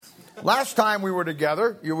Last time we were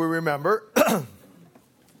together, you will remember,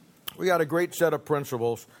 we had a great set of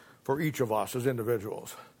principles for each of us as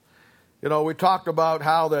individuals. You know, we talked about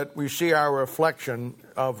how that we see our reflection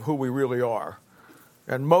of who we really are.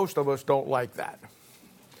 And most of us don't like that.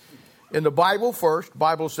 In the Bible first, the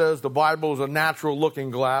Bible says the Bible is a natural looking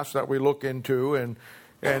glass that we look into, and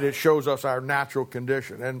it shows us our natural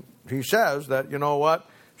condition. And he says that, you know what,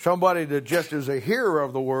 somebody that just is a hearer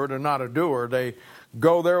of the word and not a doer, they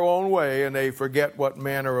go their own way and they forget what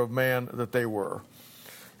manner of man that they were.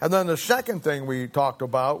 And then the second thing we talked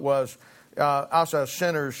about was us as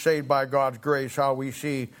sinners saved by God's grace, how we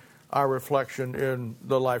see our reflection in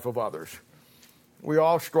the life of others. We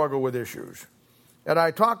all struggle with issues. And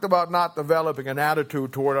I talked about not developing an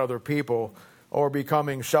attitude toward other people or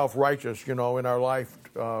becoming self-righteous, in our life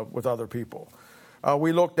with other people.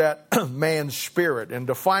 We looked at man's spirit and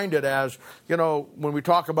defined it as, when we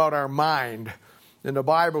talk about our mind, in the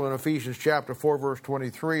Bible in Ephesians chapter 4, verse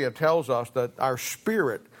 23, it tells us that our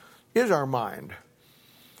spirit is our mind.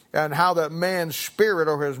 And how that man's spirit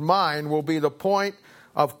or his mind will be the point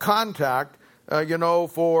of contact,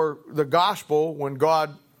 for the gospel when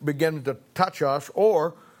God begins to touch us,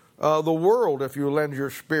 or the world if you lend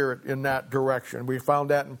your spirit in that direction. We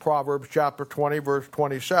found that in Proverbs chapter 20, verse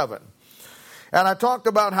 27. And I talked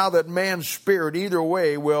about how that man's spirit either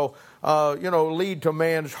way will, lead to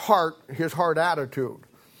man's heart, his heart attitude.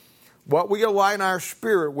 What we align our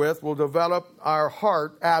spirit with will develop our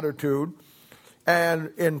heart attitude.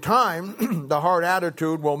 And in time, the heart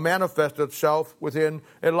attitude will manifest itself within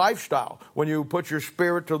a lifestyle. When you put your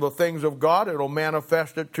spirit to the things of God, it will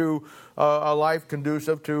manifest it to a life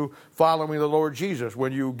conducive to following the Lord Jesus.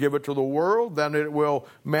 When you give it to the world, then it will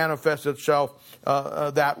manifest itself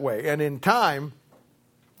that way. And in time,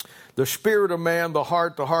 the spirit of man, the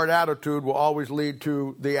heart attitude will always lead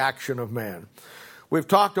to the action of man. We've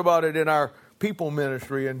talked about it in our people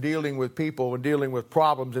ministry and dealing with people and dealing with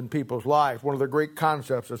problems in people's lives. One of the great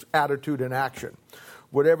concepts is attitude and action.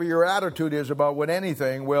 Whatever your attitude is about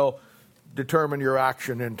anything will determine your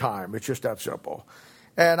action in time. It's just that simple.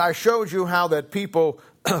 And I showed you how that people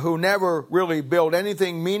who never really build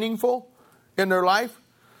anything meaningful in their life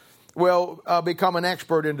will become an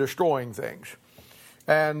expert in destroying things.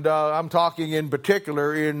 And I'm talking in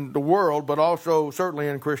particular in the world, but also certainly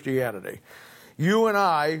in Christianity. You and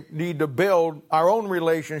I need to build our own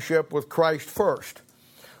relationship with Christ first.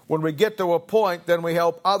 When we get to a point, then we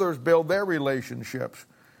help others build their relationships.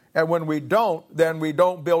 And when we don't, then we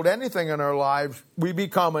don't build anything in our lives. We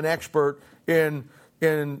become an expert in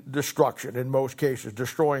destruction, in most cases,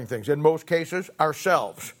 destroying things. In most cases,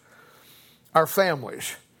 ourselves, our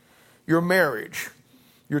families, your marriage,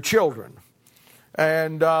 your children.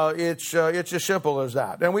 And it's as simple as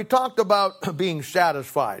that. And we talked about being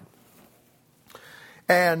satisfied.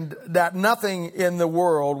 And that nothing in the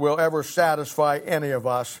world will ever satisfy any of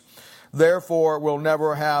us. Therefore, we'll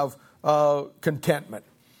never have contentment.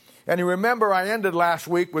 And you remember I ended last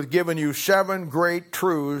week with giving you 7 great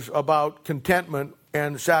truths about contentment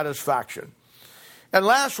and satisfaction. And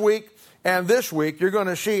last week and this week, you're going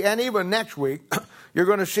to see, and even next week, you're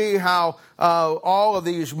going to see how all of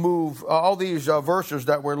these verses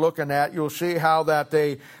that we're looking at, you'll see how that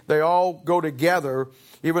they all go together.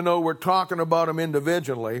 Even though we're talking about them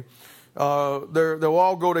individually, they'll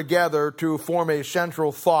all go together to form a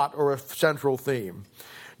central thought or a central theme.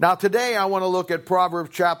 Now today I want to look at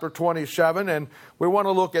Proverbs chapter 27, and we want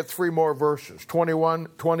to look at 3 more verses, 21,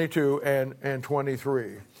 22, and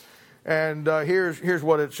 23. And here's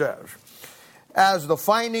what it says. As the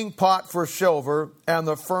finding pot for silver and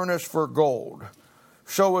the furnace for gold,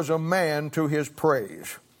 so is a man to his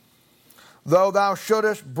praise. Though thou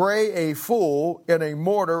shouldest bray a fool in a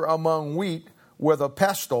mortar among wheat with a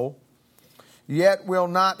pestle, yet will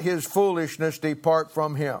not his foolishness depart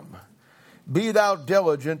from him. Be thou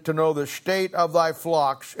diligent to know the state of thy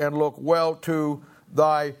flocks, and look well to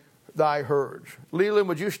thy herds. Leland,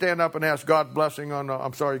 would you stand up and ask God's blessing on,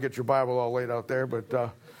 I'm sorry to get your Bible all laid out there,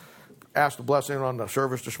 but ask the blessing on the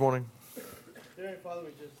service this morning. Dear Heavenly Father,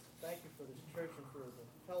 we just thank you for this church and for the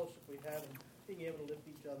fellowship we have and being able to lift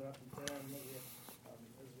each other up in prayer. And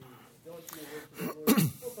as we go into your word today,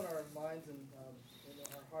 Lord, open our minds and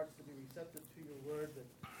our hearts to be receptive to your word, that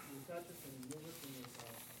you touch us and move us.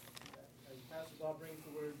 And as Pastor Bob brings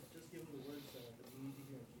the word, just give him the words that we need to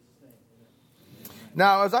hear in Jesus' name. Amen.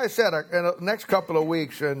 Now, as I said, in the next couple of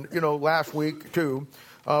weeks, and last week too,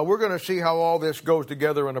 we're going to see how all this goes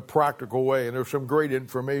together in a practical way. And there's some great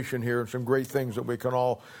information here and some great things that we can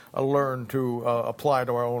all learn to apply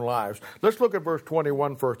to our own lives. Let's look at verse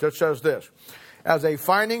 21 first. It says this: as a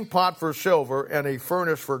finding pot for silver and a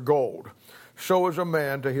furnace for gold, so is a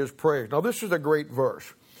man to his praise. Now, this is a great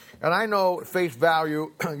verse. And I know at face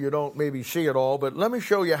value, you don't maybe see it all, but let me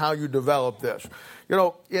show you how you develop this. You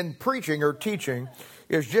know, in preaching or teaching,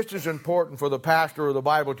 it's just as important for the pastor or the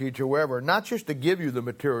Bible teacher, whoever, not just to give you the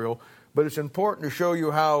material, but it's important to show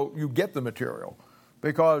you how you get the material.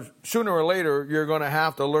 Because sooner or later, you're going to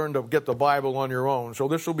have to learn to get the Bible on your own. So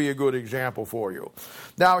this will be a good example for you.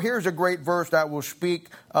 Now, here's a great verse that will speak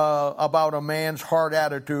about a man's heart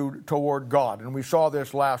attitude toward God. And we saw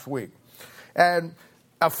this last week. And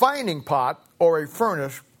a fining pot or a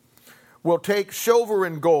furnace will take silver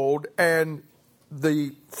and gold, and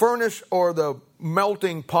the furnace or the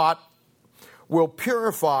melting pot will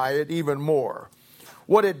purify it even more.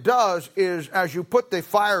 What it does is, as you put the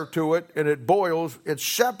fire to it and it boils, it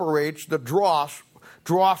separates the dross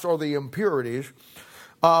or the impurities,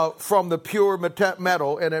 from the pure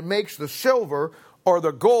metal, and it makes the silver or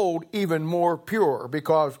the gold even more pure,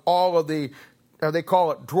 because all of the, they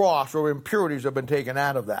call it dross or impurities, have been taken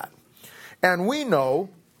out of that. And we know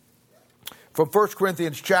from 1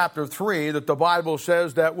 Corinthians chapter 3 that the Bible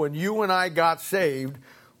says that when you and I got saved,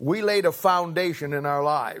 we laid a foundation in our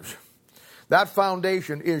lives. That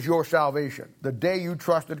foundation is your salvation, the day you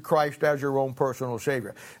trusted Christ as your own personal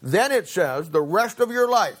Savior. Then it says the rest of your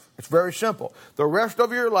life, it's very simple, the rest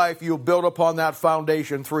of your life you'll build upon that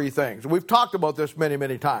foundation three things. We've talked about this many,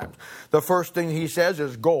 many times. The first thing he says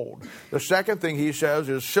is gold. The second thing he says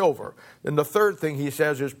is silver. And the third thing he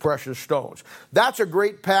says is precious stones. That's a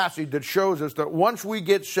great passage that shows us that once we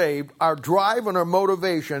get saved, our drive and our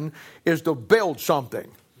motivation is to build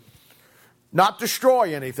something, not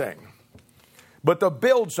destroy anything, but to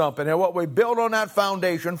build something. And what we build on that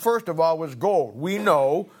foundation, first of all, was gold. We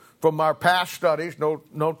know from our past studies,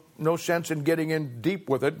 no sense in getting in deep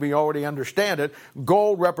with it, we already understand it,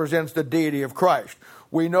 gold represents the deity of Christ.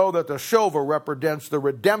 We know that the silver represents the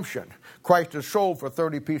redemption. Christ is sold for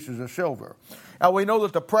 30 pieces of silver. And we know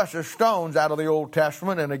that the precious stones out of the Old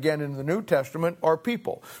Testament and again in the New Testament are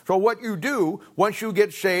people. So what you do, once you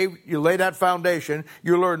get saved, you lay that foundation,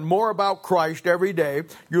 you learn more about Christ every day,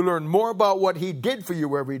 you learn more about what he did for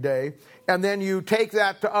you every day, and then you take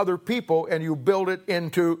that to other people and you build it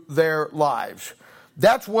into their lives.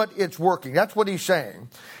 That's what it's working. That's what he's saying.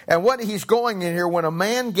 And what he's going in here, when a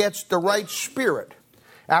man gets the right spirit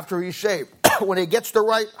after he's saved, when he gets the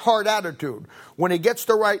right heart attitude, when he gets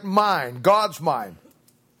the right mind, God's mind,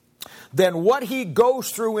 then what he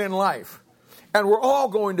goes through in life, and we're all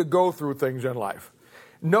going to go through things in life.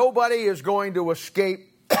 Nobody is going to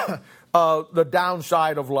escape the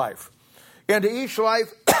downside of life. Into each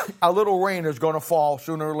life, a little rain is going to fall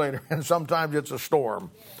sooner or later, and sometimes it's a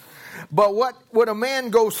storm. But when a man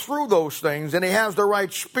goes through those things and he has the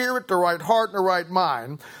right spirit, the right heart, and the right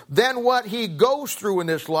mind, then what he goes through in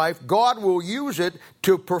this life, God will use it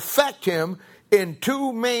to perfect him in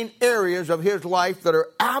two main areas of his life that are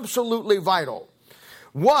absolutely vital.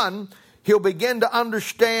 One, he'll begin to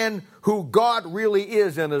understand who God really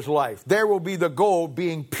is in his life. There will be the gold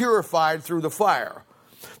being purified through the fire.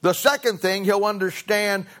 The second thing, he'll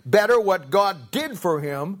understand better what God did for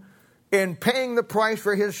him in paying the price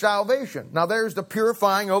for his salvation. Now there's the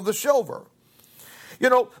purifying of the silver. You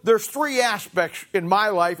know, there's three aspects in my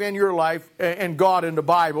life and your life and God in the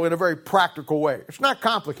Bible in a very practical way. It's not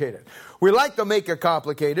complicated. We like to make it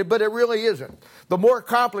complicated, but it really isn't. The more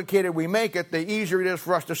complicated we make it, the easier it is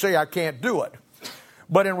for us to say, I can't do it.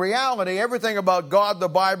 But in reality, everything about God, the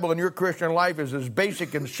Bible, and your Christian life is as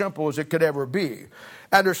basic and simple as it could ever be.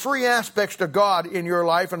 And there's three aspects to God in your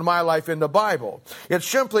life and my life in the Bible. It's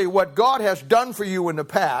simply what God has done for you in the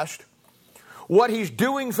past, what he's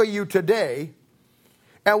doing for you today,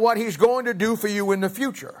 and what he's going to do for you in the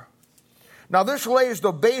future. Now this lays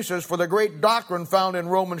the basis for the great doctrine found in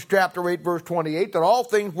Romans chapter 8, verse 28, that all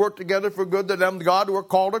things work together for good to them, God, who are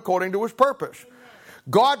called according to his purpose.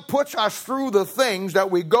 God puts us through the things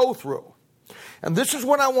that we go through. And this is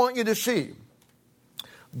what I want you to see.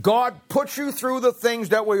 God puts you through the things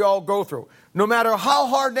that we all go through, no matter how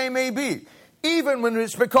hard they may be, even when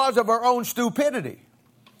it's because of our own stupidity.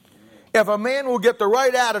 If a man will get the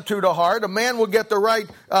right attitude of heart, a man will get the right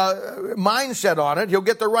mindset on it, he'll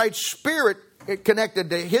get the right spirit connected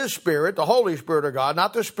to his spirit, the Holy Spirit of God,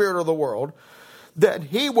 not the spirit of the world, that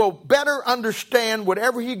he will better understand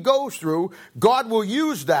whatever he goes through. God will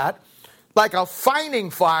use that like a fining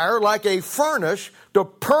fire, like a furnace, to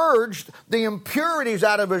purge the impurities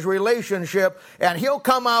out of his relationship, and he'll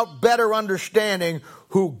come out better understanding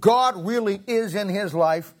who God really is in his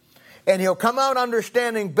life, and he'll come out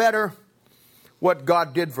understanding better what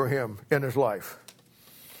God did for him in his life.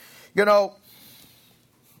 You know,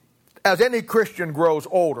 as any Christian grows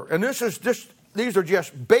older, and this is just these are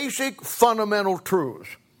just basic fundamental truths.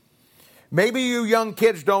 Maybe you young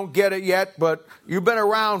kids don't get it yet, but you've been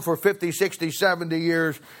around for 50, 60, 70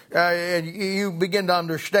 years, and you begin to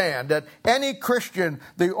understand that any Christian,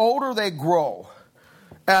 the older they grow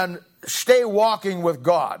and stay walking with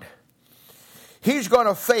God, he's going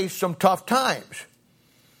to face some tough times.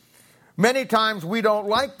 Many times we don't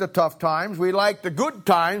like the tough times. We like the good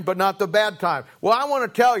times, but not the bad times. Well, I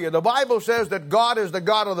want to tell you, the Bible says that God is the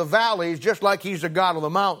God of the valleys, just like He's the God of the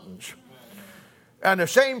mountains. And the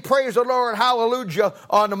same praise the Lord, hallelujah,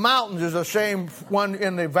 on the mountains is the same one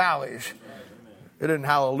in the valleys. It isn't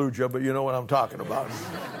hallelujah, but you know what I'm talking about.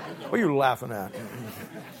 What are you laughing at?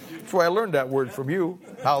 That's why I learned that word from you,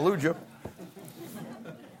 hallelujah.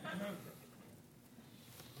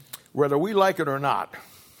 Whether we like it or not,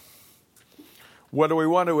 whether we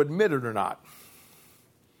want to admit it or not,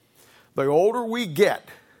 the older we get,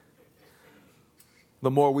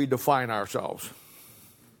 the more we define ourselves.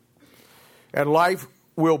 And life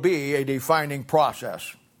will be a defining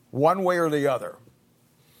process, one way or the other.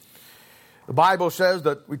 The Bible says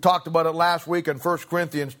that, we talked about it last week in 1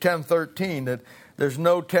 Corinthians 10:13, that there's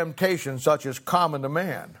no temptation such as common to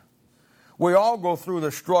man. We all go through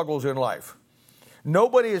the struggles in life.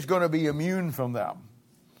 Nobody is going to be immune from them.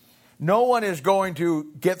 No one is going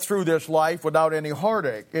to get through this life without any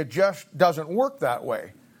heartache. It just doesn't work that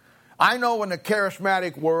way. I know in the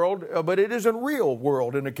charismatic world, but it isn't real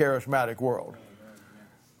world in the charismatic world.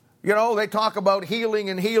 You know, they talk about healing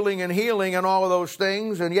and healing and healing and all of those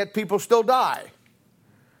things, and yet people still die.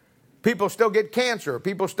 People still get cancer.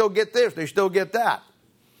 People still get this. They still get that.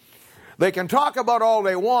 They can talk about all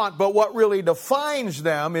they want, but what really defines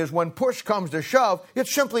them is when push comes to shove, it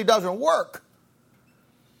simply doesn't work.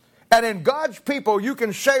 And in God's people, you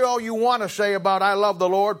can say all you want to say about, I love the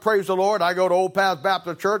Lord, praise the Lord, I go to Old Path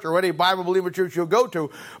Baptist Church or any Bible-believing church you'll go to.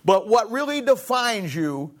 But what really defines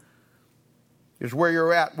you is where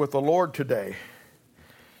you're at with the Lord today.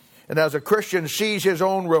 And as a Christian sees his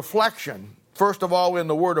own reflection, first of all in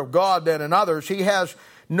the Word of God, then in others, he has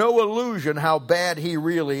no illusion how bad he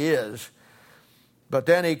really is. But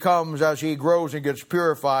then he comes, as he grows and gets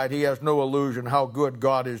purified, he has no illusion how good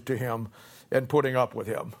God is to him and putting up with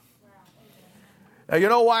him. Now, you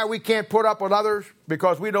know why we can't put up with others?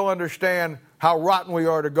 Because we don't understand how rotten we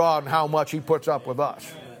are to God and how much He puts up with us.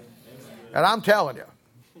 And I'm telling you,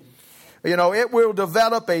 you know, it will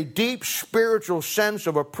develop a deep spiritual sense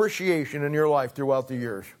of appreciation in your life throughout the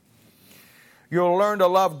years. You'll learn to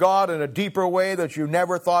love God in a deeper way that you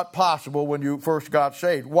never thought possible when you first got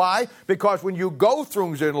saved. Why? Because when you go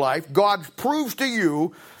through things in life, God proves to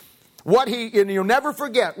you and you'll never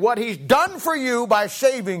forget what He's done for you by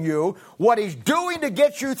saving you, what He's doing to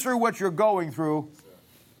get you through what you're going through,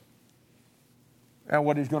 and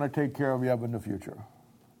what He's going to take care of you in the future.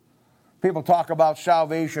 People talk about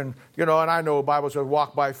salvation, you know, and I know the Bible says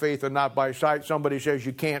walk by faith and not by sight. Somebody says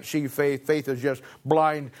you can't see faith. Faith is just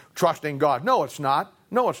blind trusting God. No, it's not.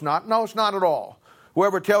 No, it's not. No, it's not at all.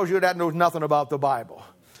 Whoever tells you that knows nothing about the Bible.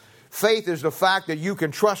 Faith is the fact that you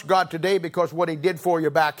can trust God today because what He did for you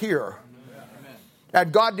back here. Amen.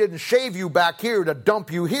 And God didn't save you back here to dump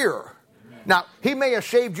you here. Amen. Now, He may have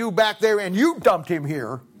saved you back there and you dumped Him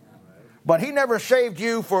here, but He never saved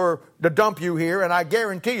you to dump you here. And I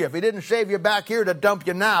guarantee you, if He didn't save you back here to dump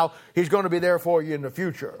you now, He's going to be there for you in the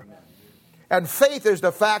future. And faith is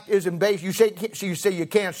the fact, isn't based. You say you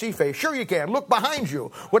can't see faith. Sure you can. Look behind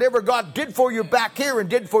you. Whatever God did for you back here and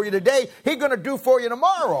did for you today, He's going to do for you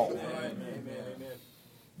tomorrow. Amen.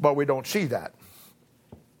 But we don't see that.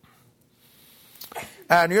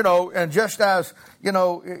 And, you know, and just as, you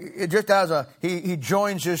know, he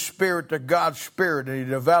joins his spirit to God's spirit and he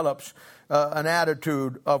develops an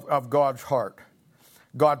attitude of God's heart.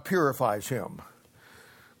 God purifies him.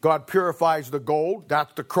 God purifies the gold.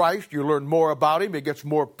 That's the Christ. You learn more about Him. It gets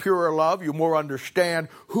more pure love. You more understand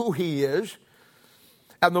who He is.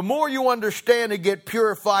 And the more you understand and get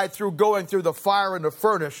purified through going through the fire and the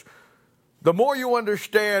furnace, the more you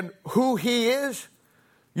understand who He is,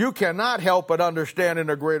 you cannot help but understand in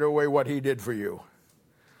a greater way what He did for you.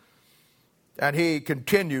 And he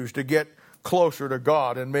continues to get closer to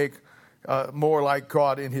God and make more like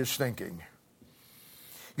God in his thinking.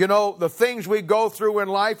 You know, the things we go through in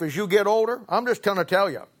life as you get older, I'm just going to tell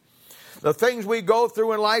you. The things we go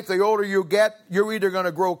through in life, the older you get, you're either going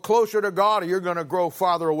to grow closer to God or you're going to grow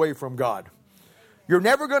farther away from God. You're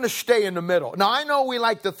never going to stay in the middle. Now, I know we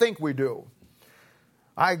like to think we do.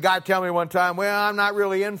 I had a guy tell me one time, well, I'm not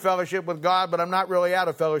really in fellowship with God, but I'm not really out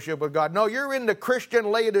of fellowship with God. No, you're in the Christian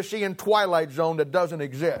Laodicean twilight zone that doesn't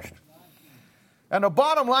exist. And the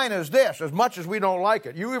bottom line is this, as much as we don't like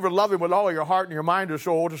it, you either love him with all of your heart and your mind and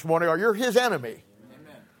soul this morning, or you're his enemy.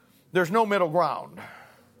 Amen. There's no middle ground.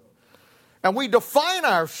 And we define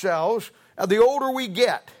ourselves the older we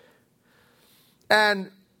get.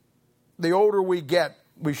 And the older we get,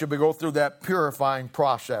 we should go through that purifying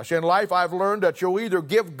process. In life, I've learned that you'll either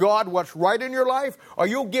give God what's right in your life, or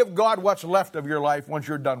you'll give God what's left of your life once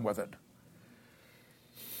you're done with it.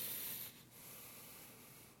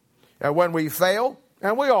 And when we fail,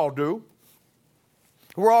 and we all do,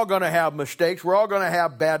 we're all going to have mistakes, we're all going to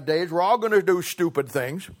have bad days, we're all going to do stupid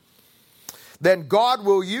things, then God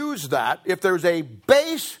will use that if there's a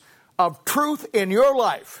base of truth in your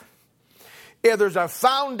life. If there's a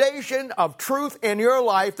foundation of truth in your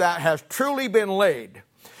life that has truly been laid,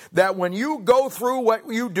 that when you go through what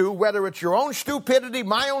you do, whether it's your own stupidity,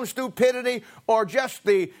 my own stupidity, or just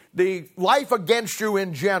the life against you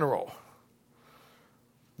in general,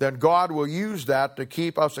 then God will use that to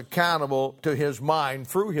keep us accountable to his mind,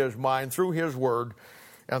 through his word,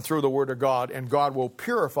 and through the word of God. And God will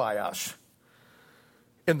purify us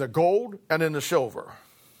in the gold and in the silver.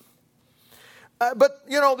 But,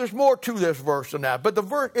 there's more to this verse than that. But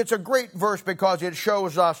it's a great verse because it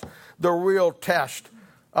shows us the real test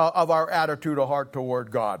of our attitude of heart toward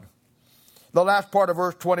God. The last part of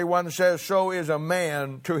verse 21 says, so is a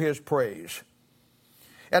man to his praise.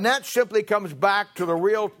 And that simply comes back to the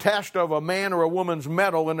real test of a man or a woman's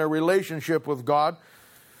mettle in their relationship with God.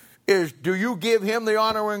 Is, do you give him the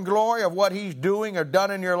honor and glory of what he's doing or done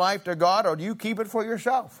in your life to God, or do you keep it for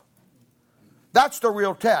yourself? That's the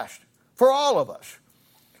real test for all of us.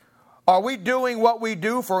 Are we doing what we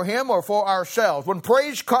do for him or for ourselves? When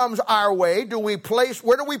praise comes our way, where do we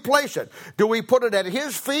place it? Do we put it at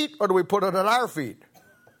his feet, or do we put it at our feet?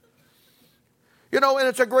 And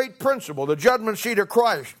it's a great principle, the judgment seat of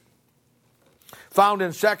Christ, found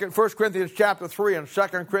in 1 Corinthians chapter 3 and 2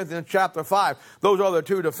 Corinthians chapter 5. Those are the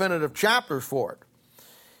two definitive chapters for it.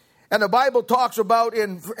 And the Bible talks about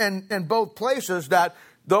in both places that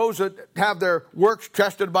those that have their works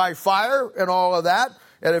tested by fire and all of that,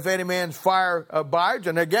 and if any man's fire abides,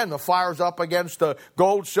 and again, the fire's up against the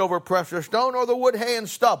gold, silver, precious stone, or the wood, hay, and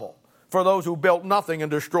stubble, for those who built nothing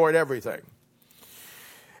and destroyed everything.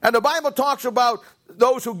 And the Bible talks about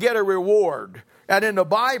those who get a reward. And in the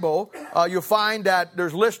Bible, you find that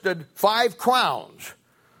there's listed 5 crowns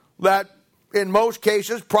that in most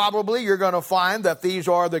cases, probably you're going to find that these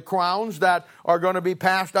are the crowns that are going to be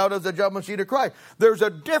passed out as the judgment seat of Christ. There's a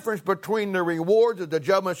difference between the rewards of the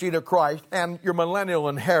judgment seat of Christ and your millennial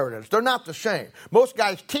inheritance. They're not the same. Most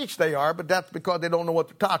guys teach they are, but that's because they don't know what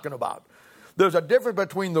they're talking about. There's a difference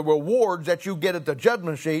between the rewards that you get at the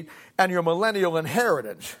judgment seat and your millennial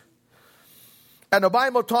inheritance. And the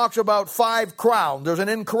Bible talks about 5 crowns. There's an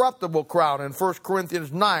incorruptible crown in 1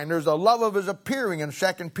 Corinthians 9. There's a love of his appearing in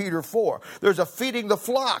 2 Peter 4. There's a feeding the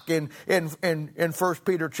flock in 1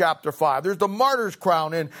 Peter chapter 5. There's the martyr's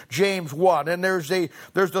crown in James 1. And there's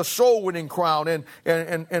the soul winning crown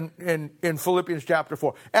in Philippians chapter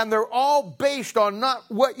 4. And they're all based on not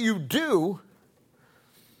what you do,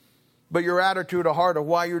 but your attitude of heart of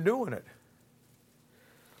why you're doing it.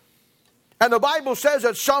 And the Bible says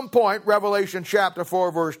at some point, Revelation chapter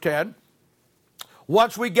 4, verse 10,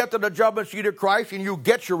 once we get to the judgment seat of Christ and you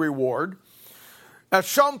get your reward, at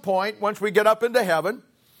some point, once we get up into heaven,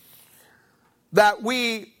 that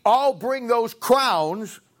we all bring those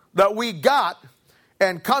crowns that we got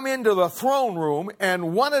and come into the throne room,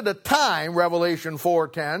 and one at a time, Revelation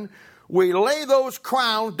 4:10, we lay those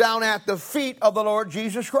crowns down at the feet of the Lord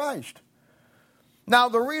Jesus Christ. Now,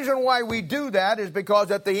 the reason why we do that is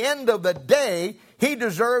because at the end of the day, he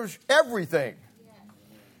deserves everything.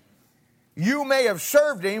 You may have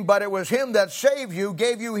served him, but it was him that saved you,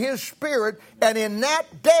 gave you his spirit, and in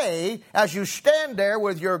that day, as you stand there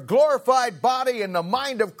with your glorified body and the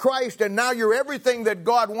mind of Christ, and now you're everything that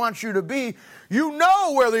God wants you to be, you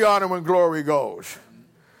know where the honor and glory goes.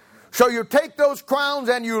 So you take those crowns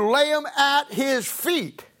and you lay them at his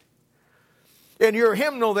feet. In your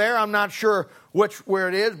hymnal there, I'm not sure where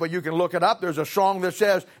it is, but you can look it up. There's a song that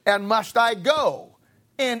says, "And must I go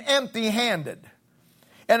in empty-handed?"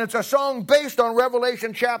 And it's a song based on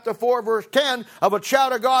Revelation chapter 4, verse 10, of a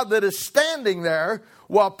child of God that is standing there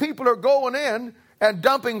while people are going in and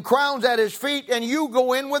dumping crowns at his feet, and you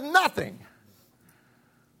go in with nothing.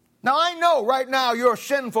 Now, I know right now your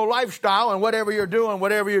sinful lifestyle and whatever you're doing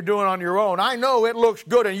on your own, I know it looks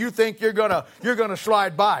good and you think you're gonna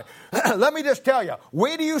slide by. Let me just tell you,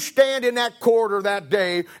 wait till you stand in that corridor that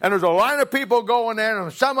day and there's a line of people going there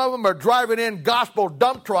and some of them are driving in gospel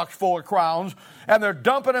dump trucks full of crowns and they're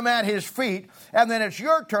dumping them at his feet, and then it's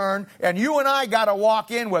your turn and you and I got to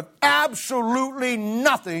walk in with absolutely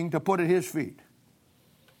nothing to put at his feet.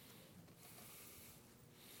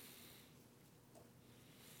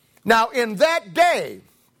 Now, in that day,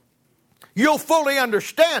 you'll fully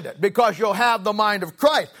understand it because you'll have the mind of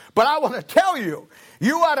Christ. But I want to tell you,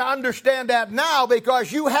 you ought to understand that now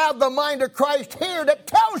because you have the mind of Christ here that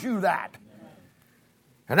tells you that.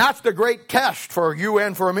 And that's the great test for you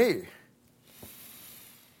and for me.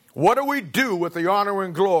 What do we do with the honor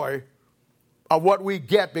and glory of what we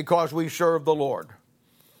get because we serve the Lord?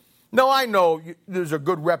 Now, I know there's a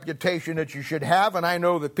good reputation that you should have, and I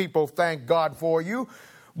know that people thank God for you.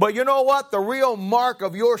 But you know what? The real mark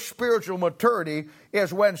of your spiritual maturity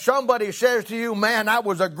is when somebody says to you, man, that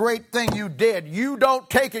was a great thing you did. You don't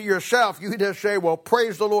take it yourself. You just say, well,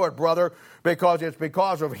 praise the Lord, brother, because it's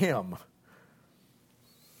because of him.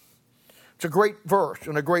 It's a great verse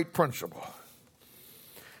and a great principle.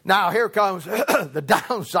 Now, here comes the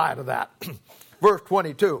downside of that. Verse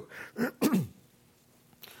 22.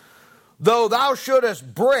 Though thou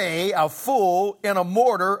shouldest bray a fool in a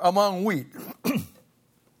mortar among wheat,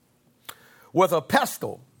 with a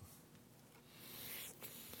pestle,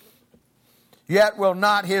 yet will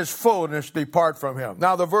not his fullness depart from him.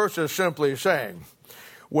 Now the verse is simply saying,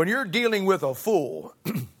 when you're dealing with a fool,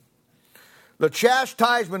 the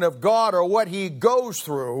chastisement of God or what he goes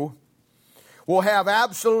through will have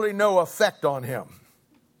absolutely no effect on him.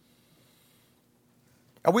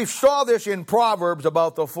 And we saw this in Proverbs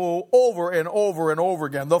about the fool over and over and over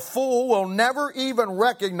again. The fool will never even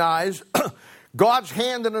recognize God's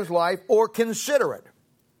hand in his life or consider it.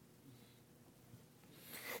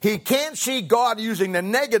 He can't see God using the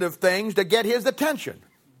negative things to get his attention.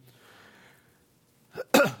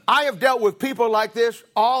 I have dealt with people like this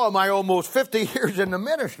all of my almost 50 years in the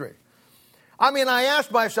ministry. I mean, I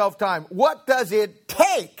ask myself time, what does it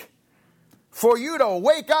take for you to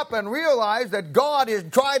wake up and realize that God is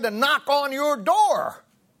trying to knock on your door?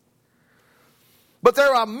 But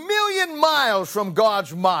they're a million miles from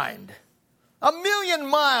God's mind. A million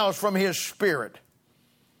miles from his spirit.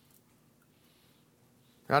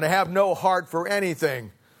 And they have no heart for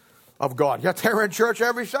anything of God. Yet they're in church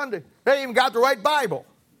every Sunday. They even got the right Bible.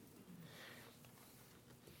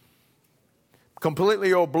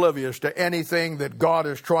 Completely oblivious to anything that God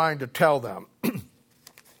is trying to tell them.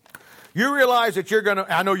 You realize that you're going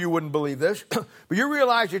to, I know you wouldn't believe this, but you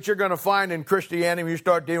realize that you're going to find in Christianity, when you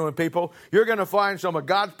start dealing with people, you're going to find some of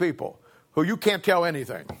God's people who you can't tell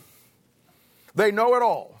anything. They know it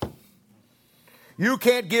all. You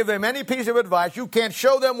can't give them any piece of advice. You can't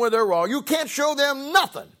show them where they're wrong. You can't show them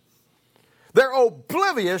nothing. They're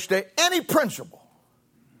oblivious to any principle.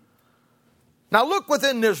 Now look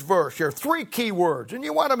within this verse here, 3 key words. And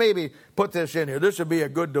you want to maybe put this in here. This would be a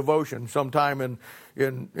good devotion sometime in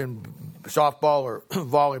softball or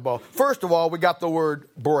volleyball. First of all, we got the word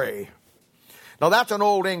bray. Now that's an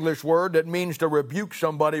old English word that means to rebuke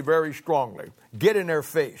somebody very strongly. Get in their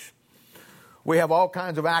face. We have all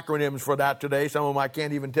kinds of acronyms for that today. Some of them I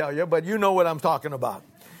can't even tell you, but you know what I'm talking about.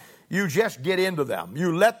 You just get into them.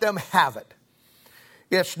 You let them have it.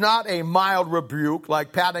 It's not a mild rebuke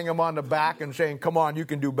like patting them on the back and saying, come on, you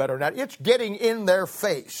can do better than that. It's getting in their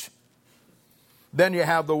face. Then you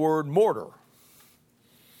have the word mortar.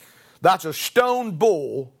 That's a stone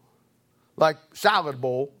bowl, like salad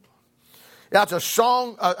bowl. That's a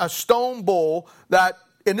stone bowl that,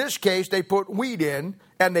 in this case, they put wheat in,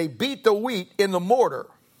 and they beat the wheat in the mortar,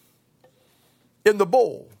 in the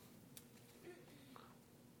bowl.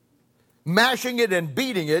 Mashing it and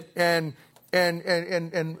beating it and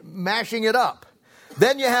mashing it up.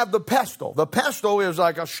 Then you have the pestle. The pestle is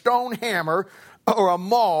like a stone hammer or a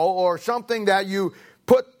maul or something that you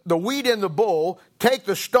put the wheat in the bowl, take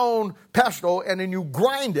the stone pestle, and then you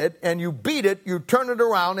grind it and you beat it, you turn it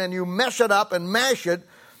around and you mess it up and mash it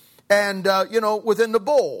and, within the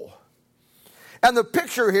bowl. And the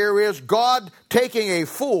picture here is God taking a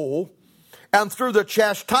fool and through the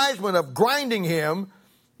chastisement of grinding him,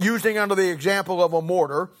 using under the example of a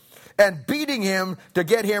mortar, and beating him to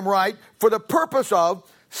get him right for the purpose of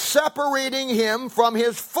separating him from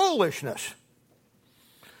his foolishness.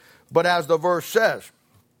 But as the verse says,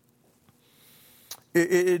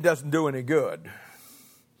 it doesn't do any good.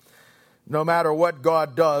 No matter what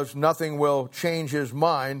God does, nothing will change his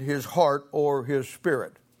mind, his heart, or his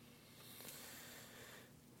spirit.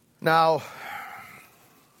 Now,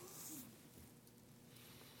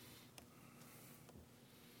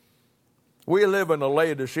 We live in the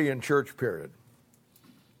Laodicean church period.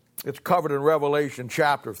 It's covered in Revelation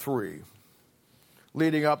chapter 3,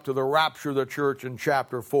 leading up to the rapture of the church in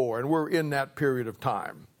chapter 4, and we're in that period of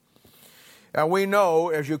time. And we know,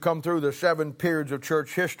 as you come through the 7 periods of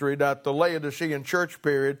church history, that the Laodicean church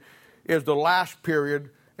period is the last period,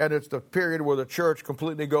 and it's the period where the church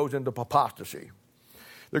completely goes into apostasy.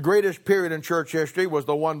 The greatest period in church history was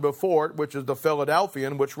the one before it, which is the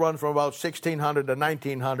Philadelphian, which runs from about 1600 to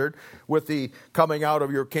 1900 with the coming out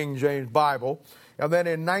of your King James Bible. And then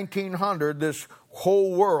in 1900, this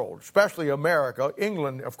whole world, especially America,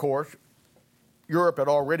 England, of course, Europe had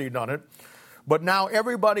already done it, but now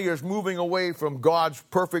everybody is moving away from God's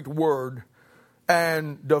perfect word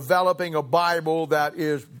and developing a Bible that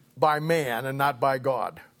is by man and not by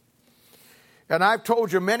God. And I've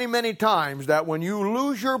told you many, many times that when you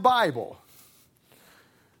lose your Bible,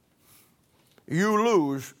 you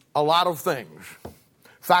lose a lot of things. In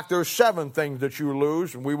fact, there's 7 things that you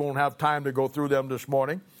lose, and we won't have time to go through them this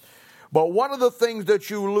morning. But one of the things that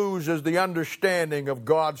you lose is the understanding of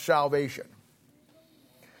God's salvation.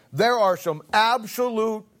 There are some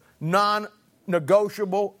absolute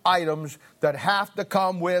non-negotiable items that have to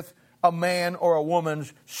come with a man or a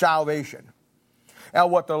woman's salvation. And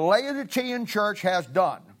what the Laodicean church has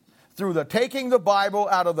done through the taking the Bible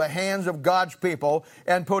out of the hands of God's people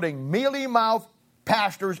and putting mealy-mouthed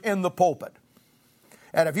pastors in the pulpit.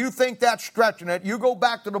 And if you think that's stretching it, you go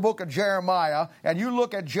back to the book of Jeremiah and you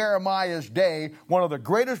look at Jeremiah's day, one of the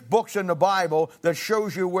greatest books in the Bible that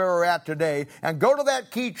shows you where we're at today, and go to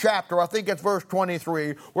that key chapter, I think it's verse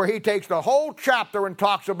 23, where he takes the whole chapter and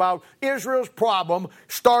talks about Israel's problem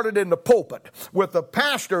started in the pulpit with the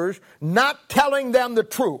pastors not telling them the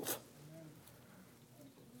truth.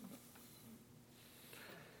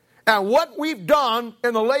 And what we've done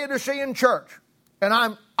in the Laodicean church,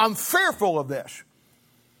 and I'm fearful of this,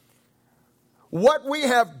 what we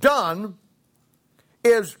have done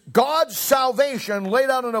is God's salvation laid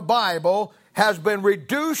out in the Bible has been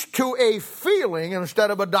reduced to a feeling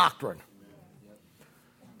instead of a doctrine.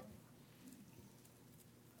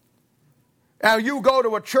 Now you go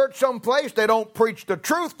to a church someplace, they don't preach the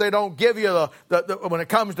truth, they don't give you the when it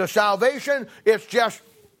comes to salvation, it's just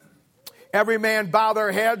every man bow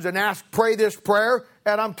their heads and pray this prayer,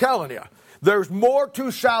 and I'm telling you, there's more to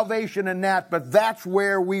salvation than that, but that's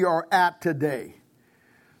where we are at today.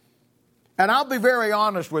 And I'll be very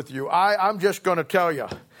honest with you. I'm just going to tell you,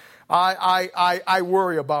 I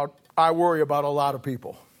worry about a lot of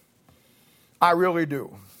people. I really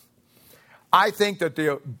do. I think that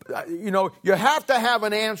you have to have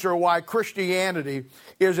an answer why Christianity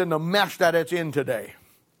is in the mess that it's in today.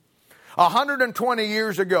 120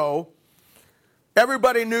 years ago,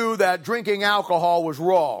 everybody knew that drinking alcohol was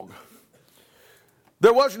wrong.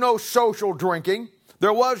 There was no social drinking.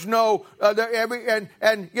 There was no,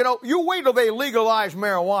 you wait till they legalize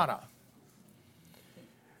marijuana.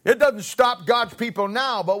 It doesn't stop God's people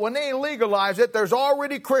now, but when they legalize it, there's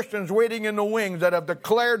already Christians waiting in the wings that have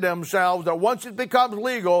declared themselves that once it becomes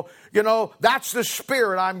legal, that's the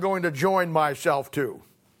spirit I'm going to join myself to.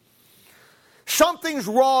 Something's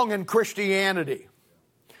wrong in Christianity.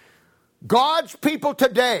 God's people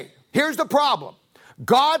today, here's the problem.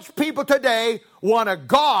 God's people today want a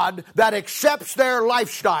God that accepts their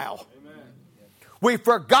lifestyle. Amen. We've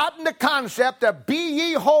forgotten the concept of be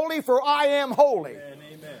ye holy for I am holy.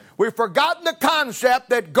 Amen. We've forgotten the concept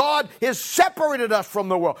that God has separated us from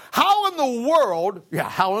the world. How in the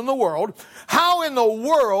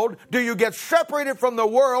world do you get separated from the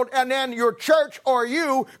world and then your church or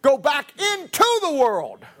you go back into the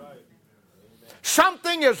world? Right.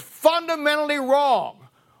 Something is fundamentally wrong.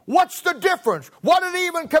 What's the difference? What did he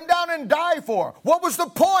even come down and die for? What was the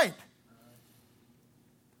point?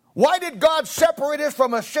 Why did God separate us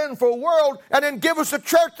from a sinful world and then give us a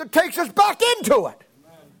church that takes us back into it?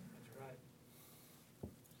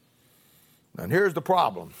 And here's the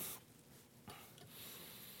problem.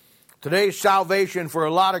 Today's salvation for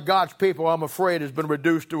a lot of God's people, I'm afraid, has been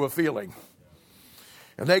reduced to a feeling.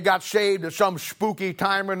 And they got saved at some spooky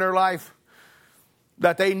time in their life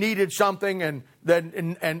that they needed something and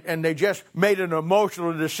they just made an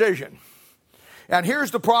emotional decision. And here's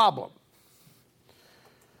the problem.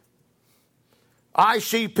 I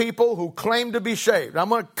see people who claim to be saved. I'm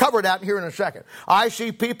going to cover that here in a second. I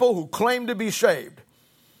see people who claim to be saved.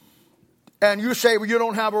 And you say, well, you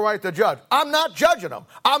don't have a right to judge. I'm not judging them.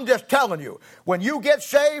 I'm just telling you. When you get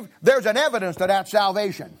saved, there's an evidence to that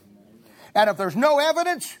salvation. And if there's no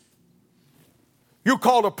evidence, you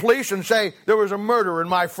call the police and say, there was a murder in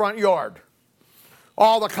my front yard.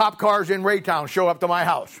 All the cop cars in Raytown show up to my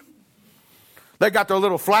house. They got their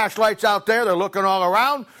little flashlights out there. They're looking all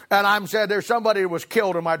around. And I'm saying there's somebody who was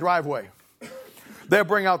killed in my driveway. They'll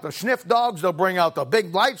bring out the sniff dogs. They'll bring out the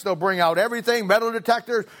big lights. They'll bring out everything, metal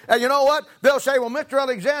detectors. And you know what? They'll say, well, Mr.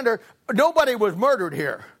 Alexander, nobody was murdered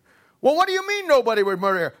here. Well, what do you mean nobody was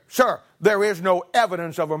murdered here? Sir, there is no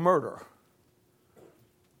evidence of a murder.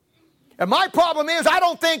 And my problem is I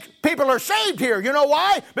don't think people are saved here. You know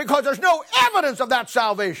why? Because there's no evidence of that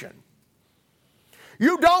salvation.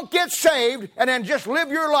 You don't get saved and then just live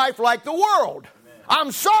your life like the world. Amen.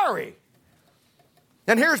 I'm sorry.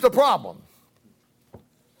 And here's the problem.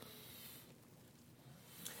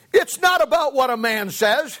 It's not about what a man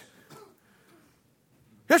says.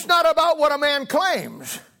 It's not about what a man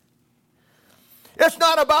claims. It's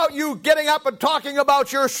not about you getting up and talking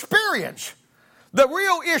about your experience. The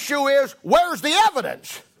real issue is, where's the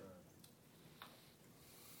evidence?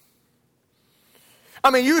 I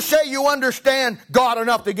mean, you say you understand God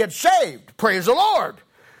enough to get saved. Praise the Lord.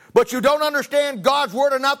 But you don't understand God's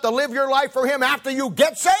word enough to live your life for Him after you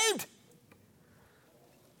get saved?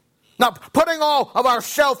 Now, putting all of our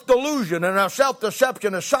self-delusion and our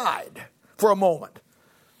self-deception aside for a moment,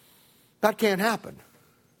 that can't happen.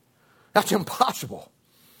 That's impossible.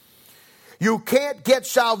 You can't get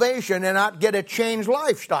salvation and not get a changed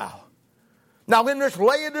lifestyle. Now, in this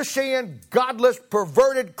Laodicean, godless,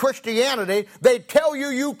 perverted Christianity, they tell you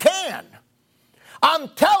you can. I'm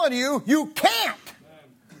telling you, you can't.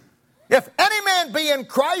 If any man be in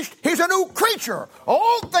Christ, he's a new creature.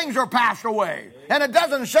 Old things are passed away. And it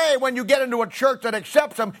doesn't say when you get into a church that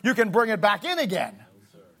accepts them, you can bring it back in again.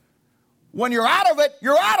 When you're out of it,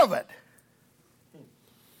 you're out of it.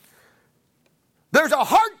 There's a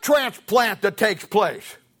heart transplant that takes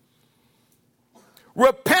place.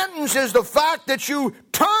 Repentance is the fact that you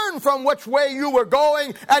turn from which way you were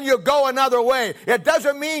going and you go another way. It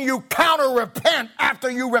doesn't mean you counter-repent after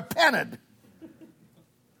you repented.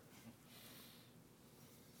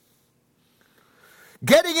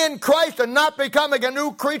 Getting in Christ and not becoming a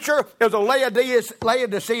new creature is a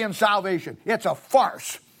Laodicean salvation. It's a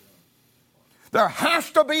farce. There has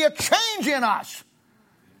to be a change in us.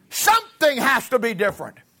 Something has to be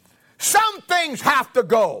different. Some things have to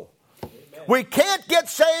go. We can't get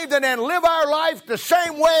saved and then live our life the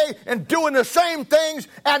same way and doing the same things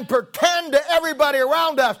and pretend to everybody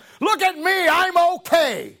around us, look at me, I'm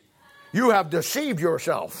okay. You have deceived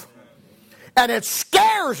yourself. And it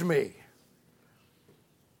scares me.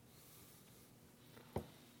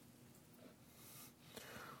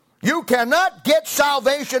 You cannot get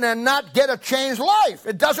salvation and not get a changed life.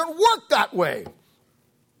 It doesn't work that way.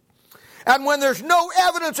 And when there's no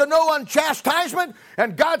evidence and no unchastisement,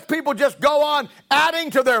 and God's people just go on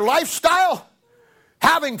adding to their lifestyle,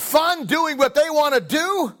 having fun, doing what they want to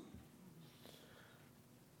do.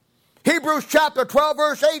 Hebrews chapter 12,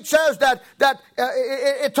 verse 8 says that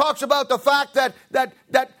it talks about the fact that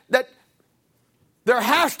there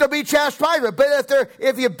has to be chastisement. But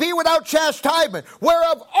if you be without chastisement,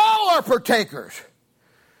 whereof all are partakers,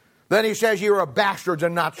 then he says you're a bastard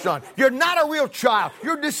and not son. You're not a real child.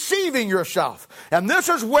 You're deceiving yourself. And this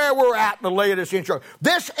is where we're at in the Laodicean church.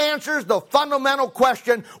 This answers the fundamental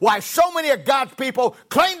question why so many of God's people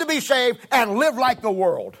claim to be saved and live like the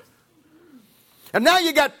world. And now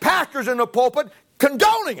you got pastors in the pulpit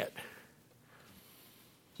condoning it.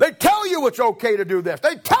 They tell you it's okay to do this.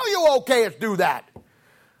 They tell you okay to do that.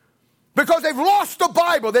 Because they've lost the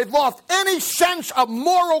Bible. They've lost any sense of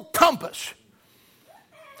moral compass.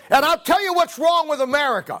 And I'll tell you what's wrong with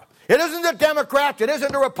America. It isn't the Democrats. It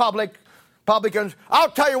isn't the Republicans.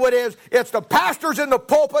 I'll tell you what it is. It's the pastors in the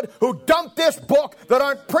pulpit who dump this book that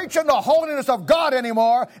aren't preaching the holiness of God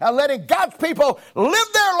anymore and letting God's people live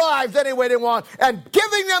their lives any way they want and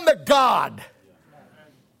giving them the God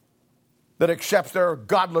that accepts their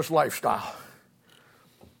godless lifestyle.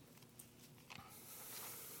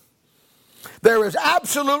 There is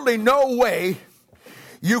absolutely no way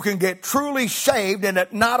you can get truly saved and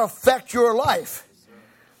it not affect your life.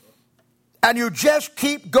 And you just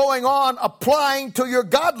keep going on applying to your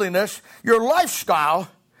godliness, your lifestyle.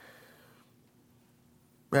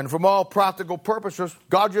 And from all practical purposes,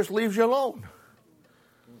 God just leaves you alone.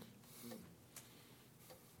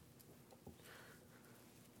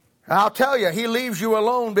 And I'll tell you, He leaves you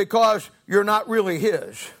alone because you're not really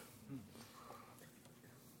His.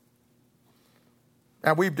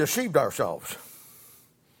 And we've deceived ourselves.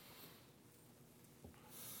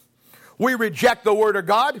 We reject the Word of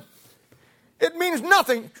God. It means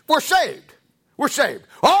nothing. We're saved. We're saved.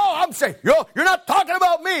 Oh, I'm saved. You're not talking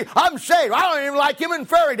about me. I'm saved. I don't even like him and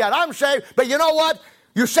fairy dad. I'm saved. But you know what?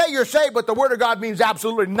 You say you're saved, but the Word of God means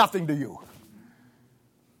absolutely nothing to you.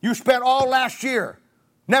 You spent all last year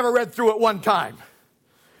Never read through it one time.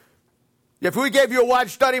 If we gave you a wide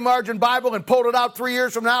study margin Bible and pulled it out 3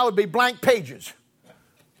 years from now, it would be blank pages.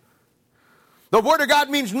 The Word of God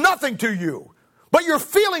means nothing to you, but your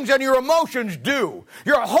feelings and your emotions do.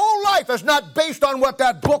 Your whole life is not based on what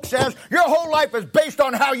that book says. Your whole life is based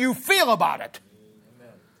on how you feel about it.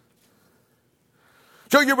 Amen.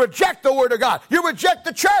 So you reject the Word of God. You reject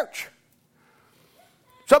the church.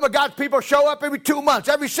 Some of God's people show up every 2 months,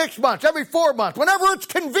 every 6 months, every 4 months, whenever it's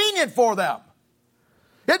convenient for them.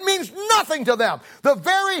 It means nothing to them. The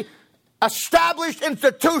very established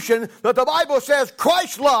institution that the Bible says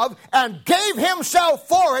Christ loved and gave himself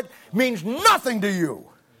for it means nothing to you.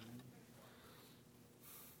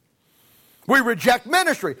 We reject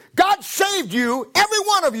ministry. God saved you, every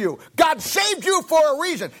one of you. God saved you for a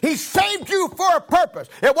reason. He saved you for a purpose.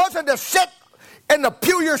 It wasn't to sit in the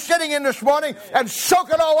pew you're sitting in this morning and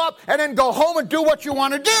soak it all up and then go home and do what you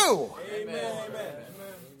want to do. Amen.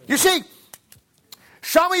 You see,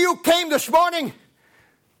 some of you came this morning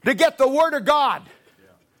to get the Word of God.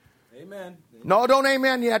 Yeah. Amen. No, don't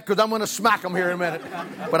amen yet, because I'm going to smack them here in a minute.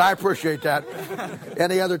 But I appreciate that.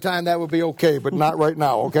 Any other time that would be okay, but not right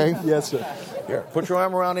now, okay? Yes, sir. Here, put your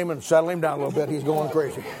arm around him and settle him down a little bit. He's going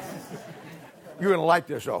crazy. You're going to like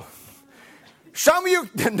this, though. Some of you,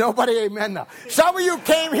 nobody amen now. Some of you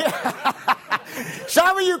came here.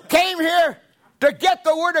 Some of you came here to get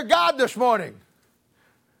the Word of God this morning.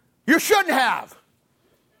 You shouldn't have.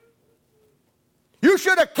 You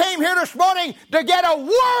should have came here this morning to get a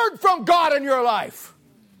word from God in your life.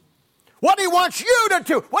 What he wants you to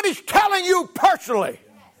do. What he's telling you personally.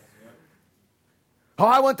 Oh,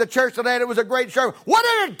 I went to church today and it was a great service. What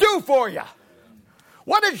did it do for you?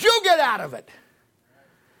 What did you get out of it?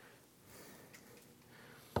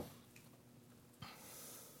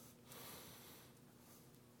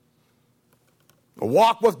 A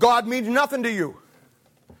walk with God means nothing to you.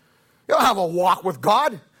 You don't have a walk with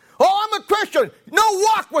God. Oh, I'm a Christian. No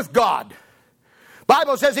walk with God.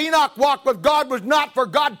 Bible says Enoch walked with God was not, for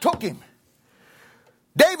God took him.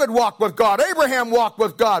 David walked with God. Abraham walked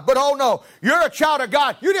with God. But oh no, you're a child of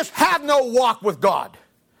God. You just have no walk with God.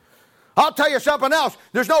 I'll tell you something else.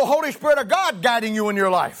 There's no Holy Spirit of God guiding you in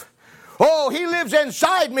your life. Oh, he lives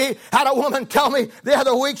inside me. Had a woman tell me the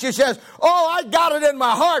other week, she says, oh, I got it in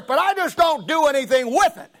my heart, but I just don't do anything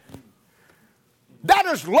with it. That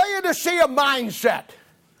is Laodicea mindset.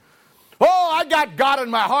 Oh, I got God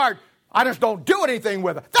in my heart. I just don't do anything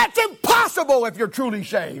with it. That's impossible if you're truly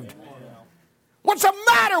saved. What's the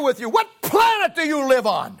matter with you? What planet do you live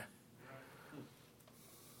on?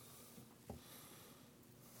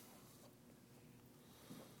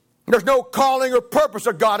 There's no calling or purpose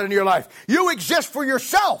of God in your life. You exist for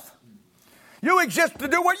yourself. You exist to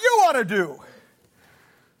do what you want to do.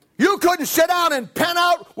 You couldn't sit down and pen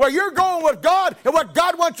out where you're going with God and what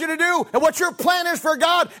God wants you to do and what your plan is for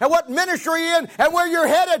God and what ministry you're in and where you're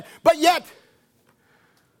headed. But yet,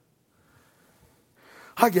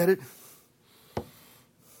 I get it.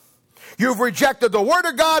 You've rejected the Word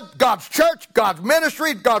of God, God's church, God's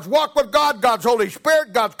ministry, God's walk with God, God's Holy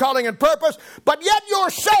Spirit, God's calling and purpose, but yet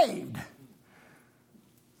you're saved.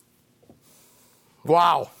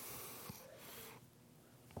 Wow.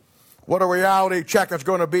 What a reality check it's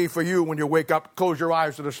going to be for you when you wake up, close your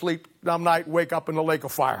eyes to the sleep dumb night, wake up in the lake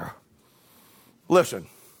of fire. Listen,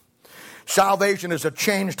 salvation is a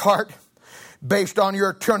changed heart based on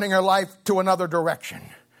your turning your life to another direction.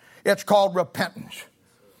 It's called repentance.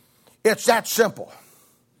 It's that simple.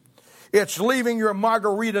 It's leaving your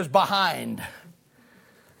margaritas behind.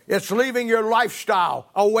 It's leaving your lifestyle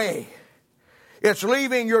away. It's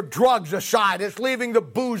leaving your drugs aside. It's leaving the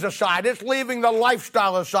booze aside. It's leaving the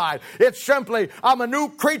lifestyle aside. It's simply, I'm a new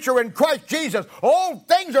creature in Christ Jesus. Old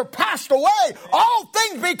things are passed away. All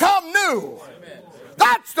things become new. Amen.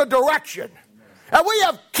 That's the direction. And we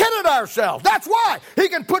have kidded ourselves. That's why. He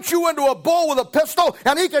can put you into a bowl with a pistol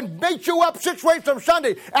and he can beat you up 6 ways from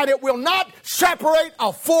Sunday and it will not separate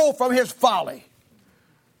a fool from his folly.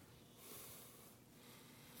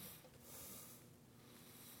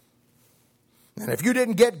 And if you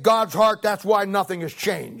didn't get God's heart, that's why nothing has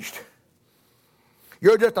changed.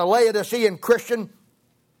 You're just a Laodicean Christian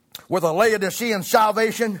with a Laodicean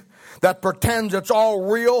salvation that pretends it's all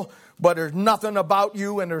real, but there's nothing about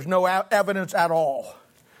you and there's no evidence at all.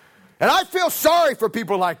 And I feel sorry for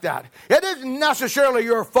people like that. It isn't necessarily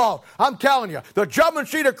your fault. I'm telling you, the judgment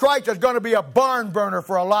seat of Christ is going to be a barn burner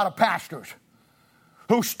for a lot of pastors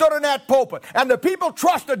who stood in that pulpit, and the people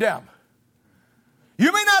trusted them.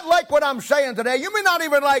 You may not like what I'm saying today. You may not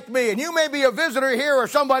even like me. And you may be a visitor here or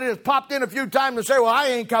somebody that's popped in a few times and say, well, I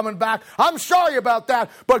ain't coming back. I'm sorry about that.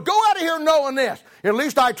 But go out of here knowing this. At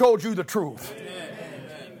least I told you the truth. Amen.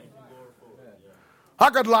 I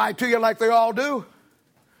could lie to you like they all do.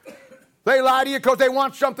 They lie to you because they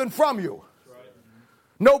want something from you.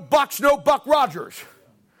 No bucks, no Buck Rogers.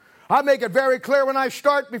 I make it very clear when I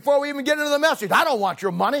start, before we even get into the message, I don't want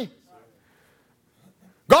your money.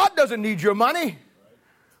 God doesn't need your money.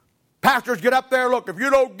 Pastors get up there, look, if you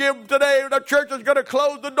don't give today, the church is going to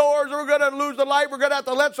close the doors, we're going to lose the light, we're going to have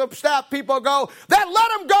to let some staff people go. Then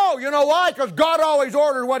let them go. You know why? Because God always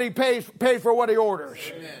orders what he pays for what he orders.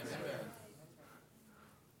 Amen.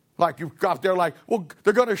 Like you've got there like, well,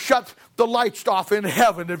 they're going to shut the lights off in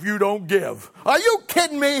heaven if you don't give. Are you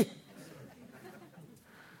kidding me?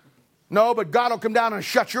 No, but God will come down and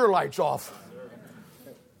shut your lights off.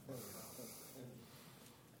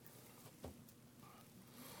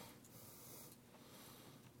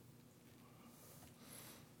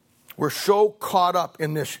 We're so caught up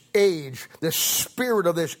in this age, this spirit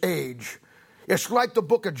of this age. It's like the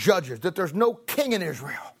book of Judges, that there's no king in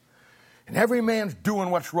Israel. And every man's doing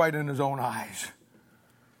what's right in his own eyes.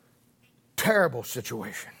 Terrible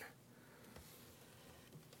situation.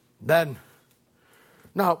 Then,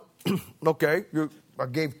 now, okay, I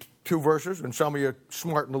gave 2 verses, and some of you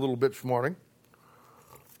smartened a little bit this morning.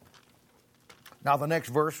 Now the next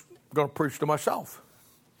verse, I'm going to preach to myself.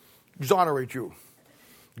 Exonerate you.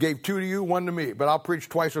 Gave 2 to you, 1 to me, but I'll preach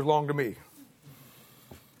twice as long to me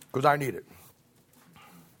because I need it.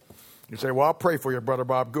 You say, well, I'll pray for you, Brother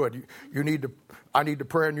Bob. Good. I need to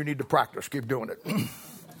pray and you need to practice. Keep doing it.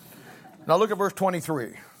 Now look at verse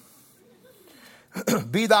 23.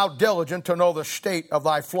 Be thou diligent to know the state of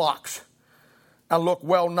thy flocks, and look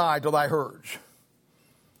well nigh to thy herds.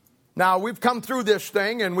 Now, we've come through this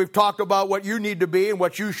thing, and we've talked about what you need to be and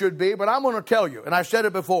what you should be, but I'm going to tell you, and I said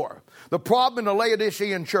it before, the problem in the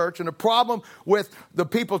Laodicean church and the problem with the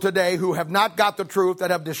people today who have not got the truth, that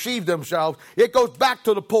have deceived themselves, it goes back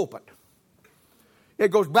to the pulpit. It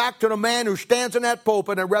goes back to the man who stands in that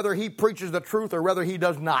pulpit, and whether he preaches the truth or whether he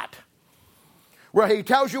does not. Where he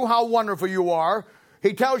tells you how wonderful you are,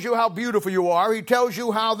 he tells you how beautiful you are, he tells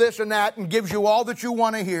you how this and that, and gives you all that you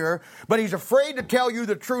want to hear, but he's afraid to tell you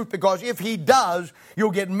the truth, because if he does, you'll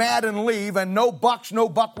get mad and leave, and no bucks, no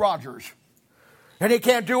Buck Rogers. And he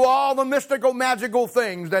can't do all the mystical, magical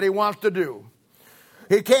things that he wants to do.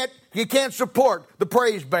 He can't support the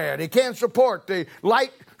praise band. He can't support the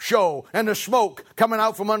light show and the smoke coming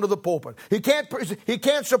out from under the pulpit. He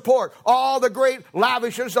can't support all the great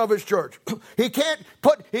lavishness of his church.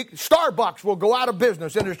 Starbucks will go out of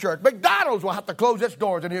business in his church. McDonald's will have to close its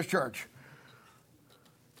doors in his church.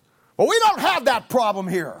 Well, we don't have that problem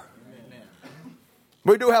here.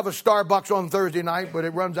 We do have a Starbucks on Thursday night,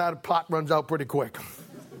 but pot runs out pretty quick.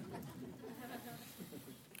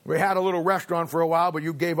 We had a little restaurant for a while, but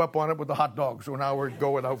you gave up on it with the hot dogs, so now we're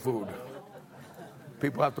going without food.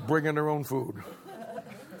 People have to bring in their own food.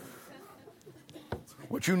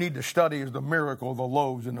 What you need to study is the miracle of the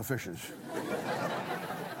loaves and the fishes.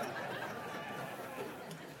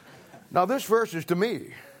 Now, this verse is to me,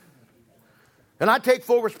 and I take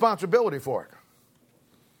full responsibility for it.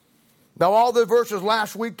 Now, all the verses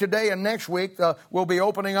last week, today, and next week will be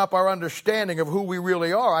opening up our understanding of who we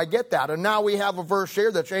really are. I get that. And now we have a verse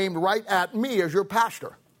here that's aimed right at me as your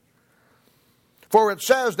pastor. For it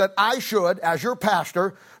says that I should, as your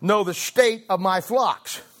pastor, know the state of my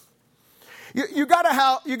flocks. You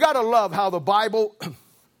gotta love how the Bible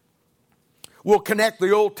will connect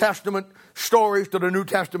the Old Testament stories to the New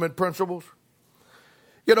Testament principles.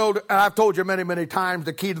 You know, and I've told you many, many times,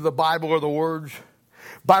 the key to the Bible are the words.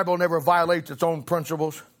 Bible never violates its own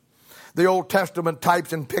principles. The Old Testament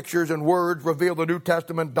types and pictures and words reveal the New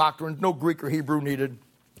Testament doctrines. No Greek or Hebrew needed.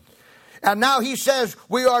 And now he says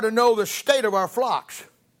we are to know the state of our flocks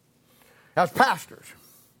as pastors.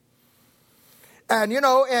 And, you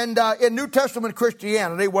know, in New Testament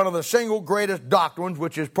Christianity, one of the single greatest doctrines,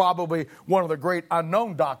 which is probably one of the great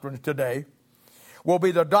unknown doctrines today, will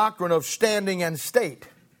be the doctrine of standing and state,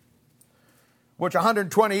 which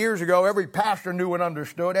 120 years ago every pastor knew and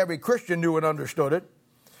understood, every Christian knew and understood it.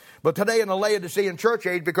 But today in the Laodicean church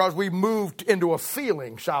age, because we've moved into a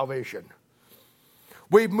feeling salvation,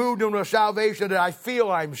 we've moved into a salvation that I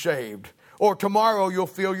feel I'm saved, or tomorrow you'll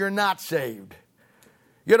feel you're not saved.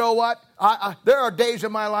 You know what? There are days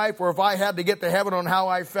in my life where if I had to get to heaven on how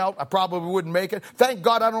I felt, I probably wouldn't make it. Thank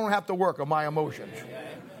God I don't have to work on my emotions.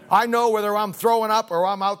 I know whether I'm throwing up or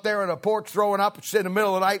I'm out there on a porch throwing up in the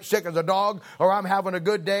middle of the night sick as a dog, or I'm having a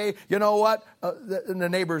good day. You know what? The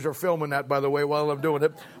neighbors are filming that, by the way, while I'm doing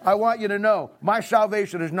it. I want you to know my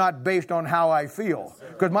salvation is not based on how I feel,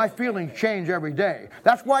 because my feelings change every day.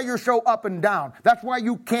 That's why you're so up and down. That's why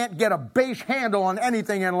you can't get a base handle on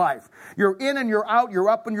anything in life. You're in and you're out. You're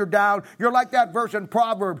up and you're down. You're like that verse in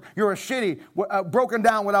Proverbs. You're a city broken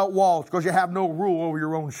down without walls because you have no rule over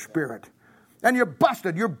your own spirit. And you're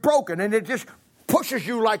busted, you're broken, and it just pushes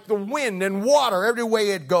you like the wind and water every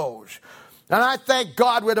way it goes. And I thank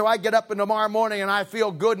God whether I get up in tomorrow morning and I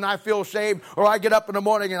feel good and I feel saved, or I get up in the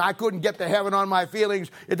morning and I couldn't get to heaven on my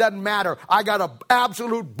feelings. It doesn't matter. I got an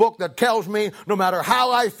absolute book that tells me no matter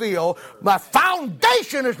how I feel, my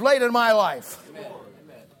foundation is laid in my life. Amen.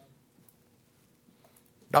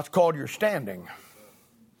 That's called your standing.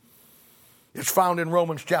 It's found in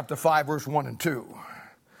Romans chapter 5, verse 1 and 2.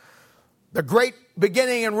 The great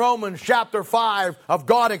beginning in Romans chapter 5 of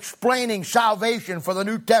God explaining salvation for the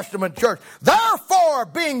New Testament church. Therefore,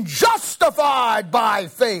 being justified by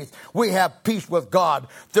faith, we have peace with God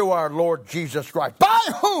through our Lord Jesus Christ, by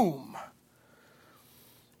whom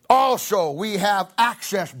also we have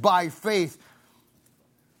access by faith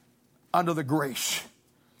unto the grace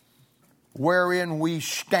wherein we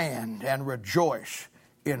stand and rejoice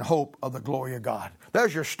in hope of the glory of God.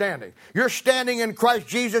 There's your standing. Your standing in Christ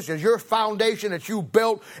Jesus is your foundation that you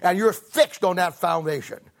built, and you're fixed on that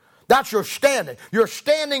foundation. That's your standing. Your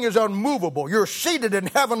standing is unmovable. You're seated in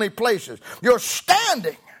heavenly places. You're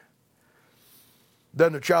standing.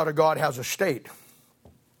 Then the child of God has a state.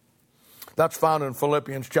 That's found in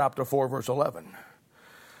Philippians chapter 4, verse 11.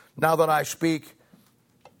 Now that I speak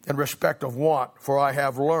in respect of want, for I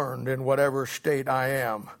have learned in whatever state I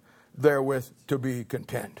am, therewith to be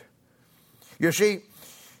content. You see,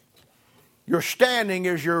 your standing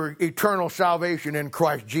is your eternal salvation in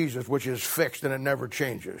Christ Jesus, which is fixed and it never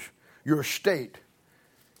changes. Your state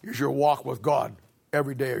is your walk with God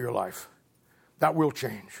every day of your life. That will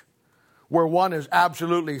change. Where one is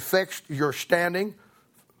absolutely fixed, your standing,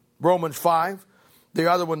 Romans 5. The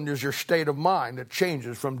other one is your state of mind that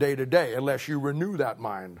changes from day to day unless you renew that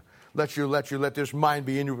mind. Let this mind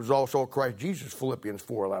be in you, which is also Christ Jesus, Philippians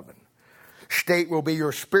 4:11. State will be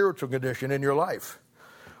your spiritual condition in your life.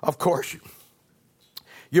 Of course,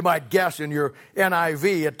 you might guess in your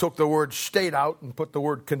NIV it took the word state out and put the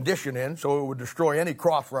word condition in, so it would destroy any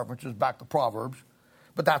cross references back to Proverbs.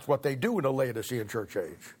 But that's what they do in the Laodicean church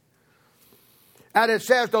age. And it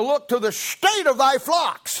says to look to the state of thy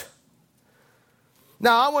flocks.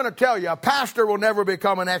 Now, I want to tell you, a pastor will never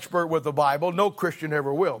become an expert with the Bible. No Christian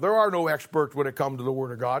ever will. There are no experts when it comes to the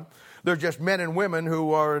Word of God. They're just men and women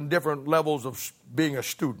who are in different levels of being a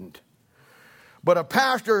student. But a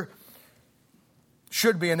pastor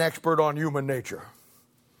should be an expert on human nature.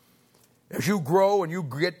 As you grow and you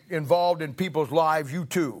get involved in people's lives, you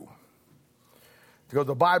too. Because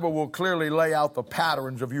the Bible will clearly lay out the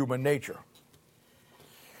patterns of human nature.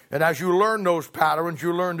 And as you learn those patterns,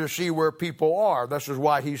 you learn to see where people are. This is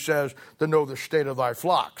why he says to know the state of thy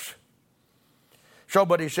flocks.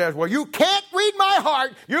 Somebody says, well, you can't read my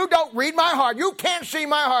heart. You don't read my heart. You can't see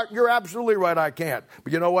my heart. You're absolutely right, I can't.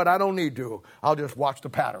 But you know what? I don't need to. I'll just watch the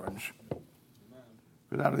patterns.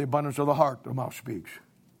 Because out of the abundance of the heart, the mouth speaks.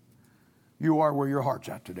 You are where your heart's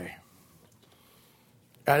at today.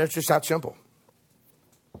 And it's just that simple.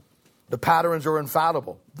 The patterns are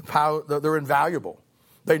infallible. They're invaluable.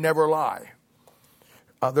 They never lie.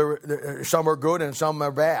 Some are good and some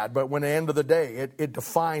are bad, but when at the end of the day, it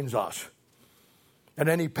defines us. And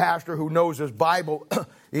any pastor who knows his Bible,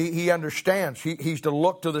 he understands. He's to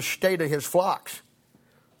look to the state of his flocks.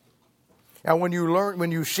 And when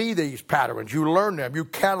you see these patterns, you learn them, you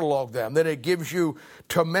catalog them, then it gives you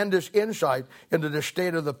tremendous insight into the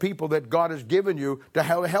state of the people that God has given you to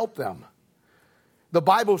help them. The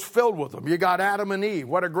Bible's filled with them. You got Adam and Eve.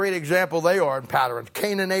 What a great example they are in patterns.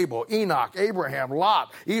 Cain and Abel, Enoch, Abraham,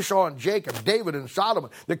 Lot, Esau and Jacob, David and Solomon,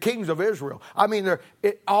 the kings of Israel. I mean,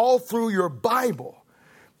 all through your Bible,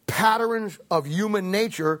 patterns of human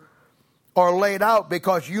nature are laid out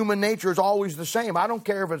because human nature is always the same. I don't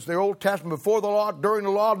care if it's the Old Testament, before the law, during the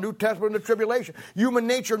law, New Testament, the tribulation. Human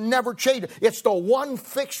nature never changes. It's the one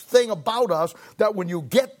fixed thing about us that when you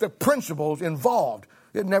get the principles involved,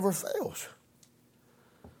 it never fails.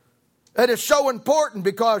 And it's so important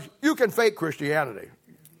because you can fake Christianity.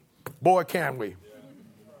 Boy, can we.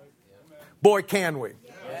 Boy, can we.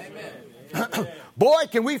 Boy,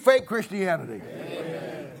 can we fake Christianity.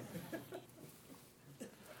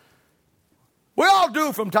 We all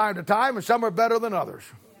do from time to time, and some are better than others.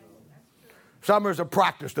 Some have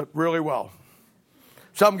practiced it really well.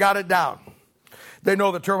 Some got it down. They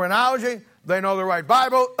know the terminology. They know the right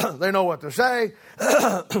Bible. They know what to say.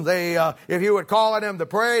 If you would call on them to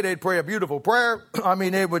pray, they'd pray a beautiful prayer. I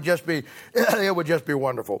mean, it would just be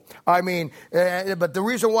wonderful. I mean, but the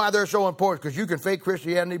reason why they're so important is because you can fake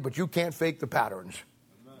Christianity, but you can't fake the patterns.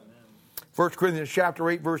 1 Corinthians chapter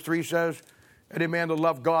 8, verse 3 says, any man that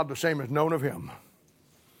loves God, the same is known of him.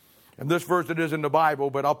 And this verse, it is in the Bible,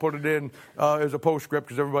 but I'll put it in as a postscript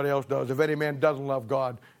because everybody else does. If any man doesn't love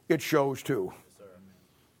God, it shows too.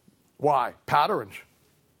 Why? Patterns.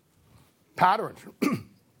 Patterns.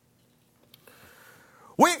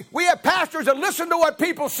 We have pastors that listen to what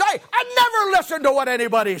people say. I never listen to what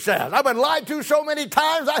anybody says. I've been lied to so many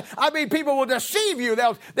times. I mean, people will deceive you.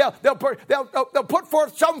 They'll put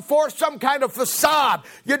forth some kind of facade.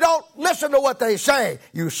 You don't listen to what they say.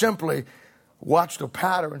 You simply watch the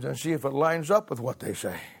patterns and see if it lines up with what they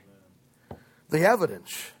say. The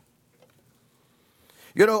evidence.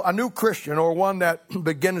 You know, a new Christian or one that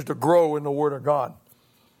begins to grow in the Word of God,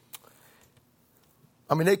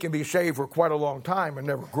 I mean, they can be saved for quite a long time and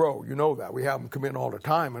never grow. You know that. We have them come in all the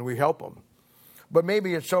time and we help them. But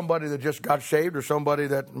maybe it's somebody that just got saved or somebody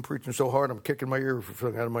that, I'm preaching so hard, I'm kicking my ear for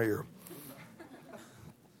something out of my ear.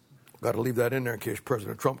 Got to leave that in there in case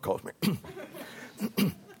President Trump calls me.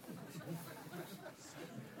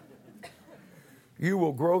 You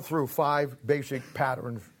will grow through 5 basic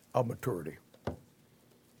patterns of maturity.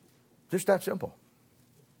 Just that simple.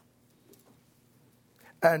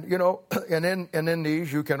 And, you know, and in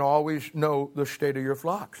these, you can always know the state of your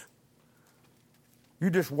flocks. You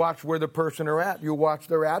just watch where the person are at. You watch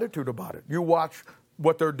their attitude about it. You watch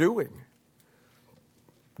what they're doing.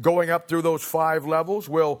 Going up through those 5 levels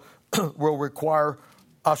will require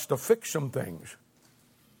us to fix some things.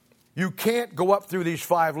 You can't go up through these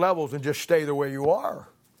 5 levels and just stay the way you are.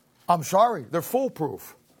 I'm sorry, they're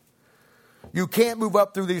foolproof. You can't move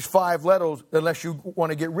up through these 5 levels unless you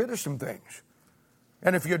want to get rid of some things.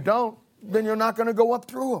 And if you don't, then you're not going to go up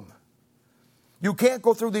through them. You can't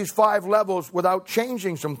go through these 5 levels without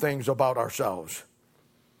changing some things about ourselves.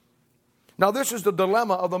 Now, this is the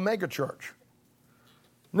dilemma of the megachurch.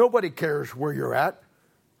 Nobody cares where you're at.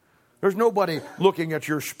 There's nobody looking at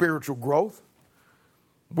your spiritual growth.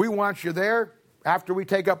 We want you there. After we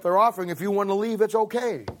take up their offering, if you want to leave, it's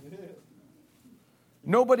okay.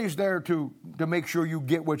 Nobody's there to make sure you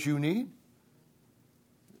get what you need.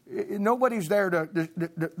 Nobody's there to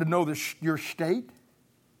know your state.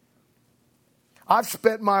 I've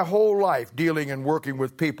spent my whole life dealing and working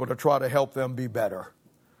with people to try to help them be better.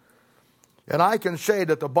 And I can say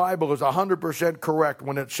that the Bible is 100% correct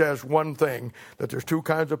when it says one thing, that there's 2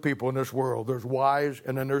 kinds of people in this world. There's wise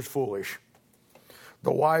and then there's foolish.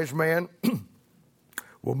 The wise man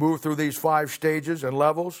will move through these 5 stages and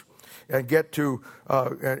levels and get to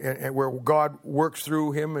and where God works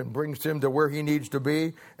through him and brings him to where he needs to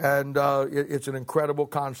be. And it's an incredible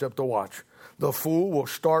concept to watch. The fool will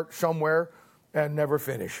start somewhere and never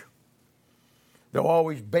finish. They'll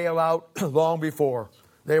always bail out long before.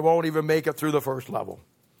 They won't even make it through the first level.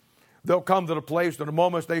 They'll come to the place that the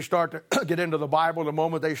moment they start to get into the Bible, the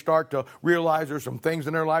moment they start to realize there's some things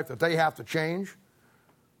in their life that they have to change,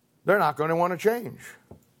 they're not going to want to change.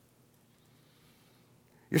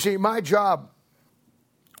 You see, my job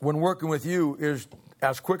when working with you is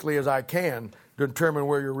as quickly as I can to determine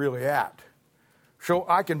where you're really at, so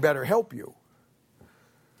I can better help you.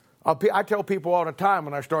 I tell people all the time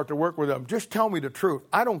when I start to work with them, just tell me the truth.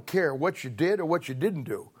 I don't care what you did or what you didn't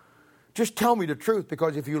do. Just tell me the truth,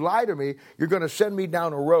 because if you lie to me, you're going to send me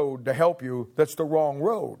down a road to help you that's the wrong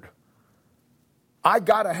road. I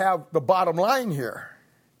got to have the bottom line here.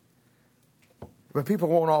 But people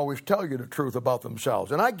won't always tell you the truth about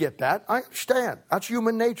themselves. And I get that. I understand. That's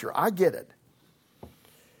human nature. I get it.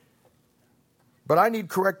 But I need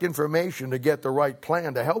correct information to get the right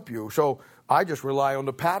plan to help you. So I just rely on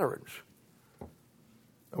the patterns.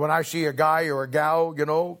 When I see a guy or a gal,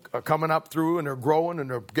 coming up through and they're growing and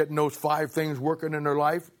they're getting those 5 things working in their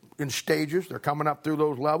life in stages, they're coming up through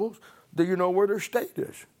those levels, do you know where their state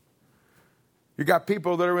is? You got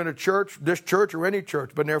people that are in a church, this church or any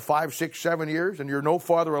church, been there 5, 6, 7 years, and you're no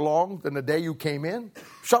farther along than the day you came in.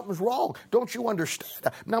 Something's wrong. Don't you understand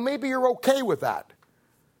that? Now, maybe you're okay with that.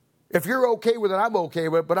 If you're okay with it, I'm okay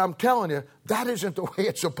with it, but I'm telling you, that isn't the way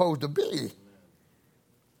it's supposed to be.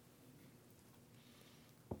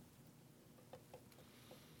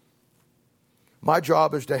 My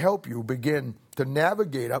job is to help you begin to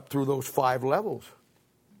navigate up through those 5 levels.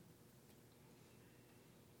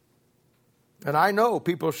 And I know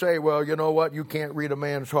people say, well, you know what, you can't read a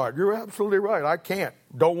man's heart. You're absolutely right. I can't.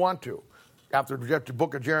 Don't want to. After the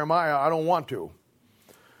book of Jeremiah, I don't want to.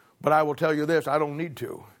 But I will tell you this, I don't need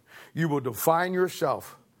to. You will define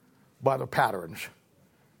yourself by the patterns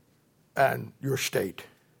and your state.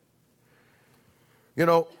 You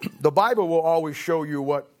know, the Bible will always show you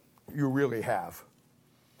what you really have.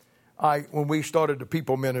 When we started the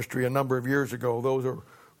people ministry a number of years ago,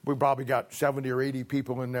 we probably got 70 or 80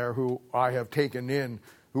 people in there who I have taken in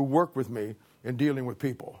who work with me in dealing with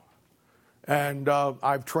people. And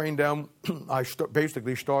I've trained them. I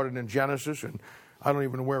basically started in Genesis, and I don't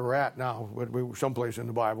even know where we're at now, but we were someplace in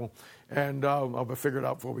the Bible. And I'll figure it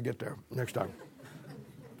out before we get there next time.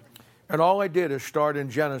 And all I did is start in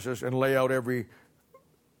Genesis and lay out every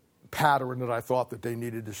pattern that I thought that they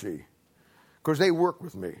needed to see. Because they work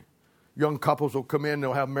with me. Young couples will come in,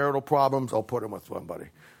 they'll have marital problems, I'll put them with somebody.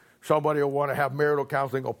 Somebody will want to have marital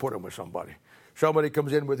counseling, I'll put them with somebody. Somebody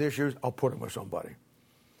comes in with issues, I'll put them with somebody.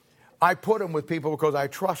 I put them with people because I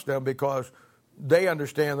trust them, because they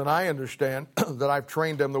understand and I understand that I've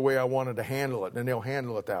trained them the way I wanted to handle it, and they'll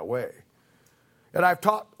handle it that way. And I've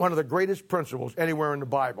taught one of the greatest principles anywhere in the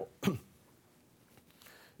Bible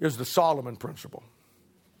is the Solomon principle.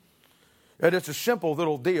 And it's a simple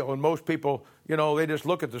little deal, and most people, you know, they just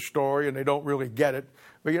look at the story and they don't really get it.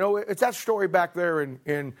 But, you know, it's that story back there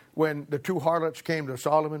in when the two harlots came to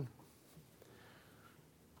Solomon.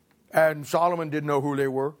 And Solomon didn't know who they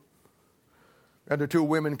were. And the two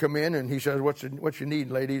women come in, and he says, what you need,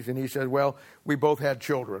 ladies? And he says, well, we both had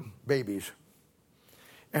children, babies.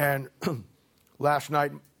 And last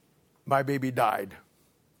night, my baby died.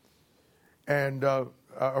 And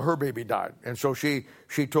her baby died. And so she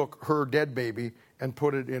took her dead baby and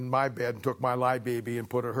put it in my bed, and took my live baby and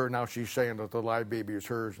put it her. Now she's saying that the live baby is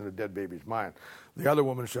hers and the dead baby is mine. The other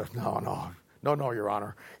woman says, no, Your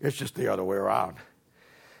Honor. It's just the other way around.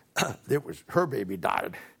 It was her baby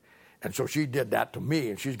died. And so she did that to me,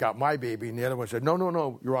 and she's got my baby. And the other one said,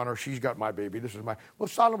 no, Your Honor, she's got my baby. This is mine. Well,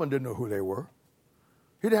 Solomon didn't know who they were.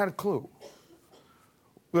 He didn't have a clue.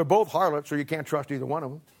 They're both harlots, so you can't trust either one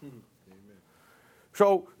of them.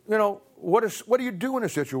 So, you know, what do you do in a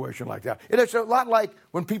situation like that? And it's a lot like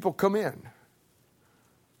when people come in.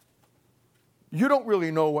 You don't really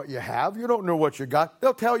know what you have. You don't know what you got.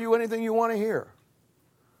 They'll tell you anything you want to hear.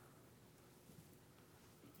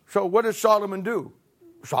 So what does Solomon do?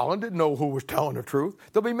 Solomon didn't know who was telling the truth.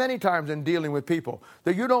 There'll be many times in dealing with people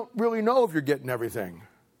that you don't really know if you're getting everything.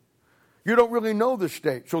 You don't really know the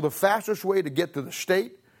state. So the fastest way to get to the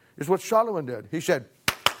state is what Solomon did. He said,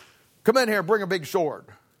 come in here, bring a big sword.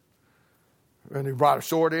 And he brought a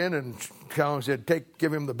sword in, and Solomon said,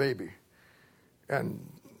 give him the baby. And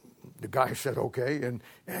the guy said, okay.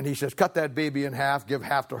 And he says, cut that baby in half, give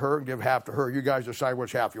half to her, and give half to her. You guys decide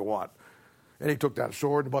which half you want. And he took that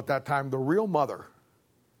sword. About that time, the real mother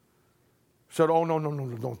said, oh, no,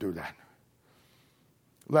 don't do that.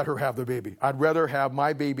 Let her have the baby. I'd rather have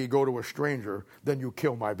my baby go to a stranger than you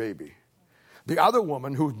kill my baby. The other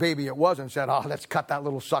woman, whose baby it wasn't, said, let's cut that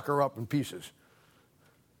little sucker up in pieces.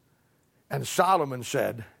 And Solomon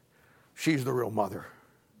said, she's the real mother.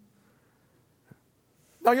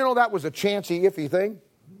 Now, you know, that was a chancy, iffy thing.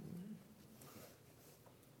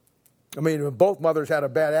 I mean, if both mothers had a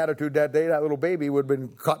bad attitude that day, that little baby would have been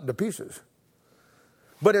cut into pieces.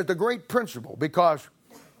 But it's a great principle, because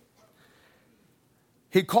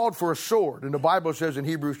he called for a sword. And the Bible says in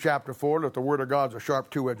Hebrews chapter 4 that the word of God is a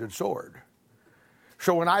sharp two-edged sword.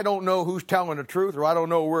 So when I don't know who's telling the truth, or I don't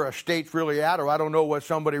know where a state's really at, or I don't know what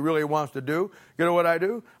somebody really wants to do, you know what I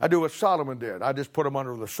do? I do what Solomon did. I just put them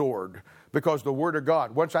under the sword. Because the word of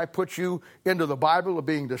God, once I put you into the Bible of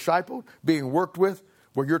being discipled, being worked with,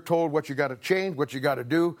 where you're told what you got to change, what you got to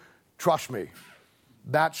do, trust me,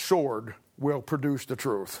 that sword will produce the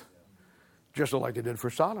truth. Just like it did for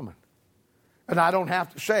Solomon. And I don't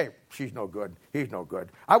have to say, she's no good, he's no good.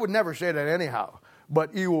 I would never say that anyhow.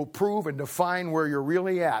 But you will prove and define where you're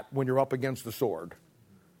really at when you're up against the sword.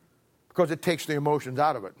 Because it takes the emotions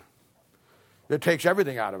out of it. It takes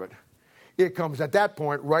everything out of it. It comes at that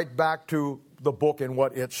point right back to the book and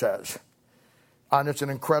what it says. And it's an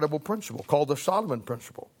incredible principle called the Solomon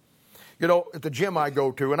principle. You know, at the gym I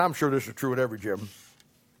go to, and I'm sure this is true at every gym,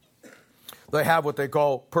 they have what they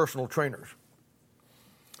call personal trainers.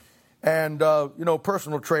 And, you know,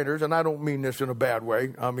 personal trainers, and I don't mean this in a bad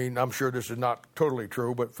way. I mean, I'm sure this is not totally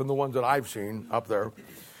true, but from the ones that I've seen up there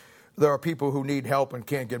are people who need help and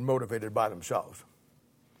can't get motivated by themselves.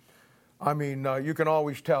 I mean, you can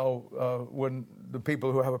always tell when the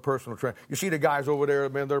people who have a personal trainer, you see the guys over there,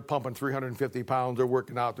 man, they're pumping 350 pounds, they're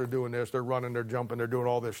working out, they're doing this, they're running, they're jumping, they're doing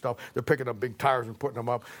all this stuff, they're picking up big tires and putting them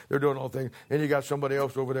up, they're doing all things. And you got somebody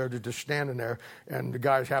else over there just standing there, and the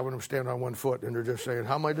guy's having them stand on one foot, and they're just saying,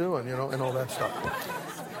 how am I doing, you know, and all that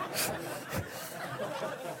stuff.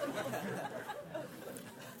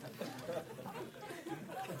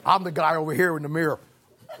 I'm the guy over here in the mirror.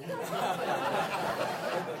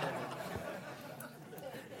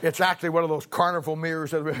 It's actually one of those carnival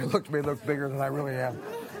mirrors that looks bigger than I really am.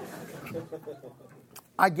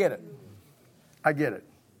 I get it.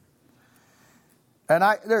 And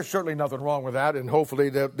there's certainly nothing wrong with that, and hopefully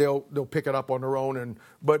they'll pick it up on their own.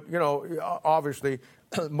 But obviously,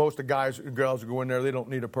 most of the guys and girls who go in there, they don't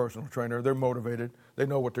need a personal trainer. They're motivated. They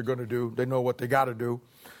know what they're going to do. They know what they got to do.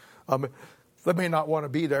 They may not want to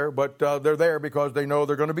be there, but they're there because they know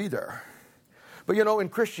they're going to be there. But in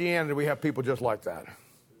Christianity, we have people just like that.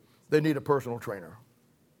 They need a personal trainer.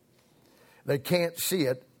 They can't see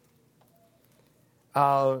it,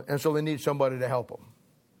 and so they need somebody to help them.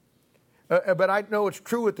 But I know it's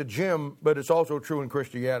true at the gym, but it's also true in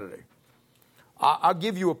Christianity. I'll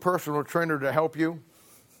give you a personal trainer to help you,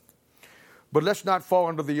 but let's not fall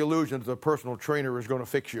under the illusion that the personal trainer is going to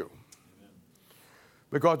fix you.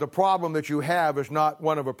 Because the problem that you have is not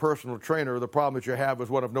one of a personal trainer. The problem that you have is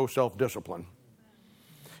one of no self-discipline.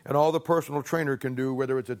 And all the personal trainer can do,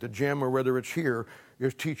 whether it's at the gym or whether it's here,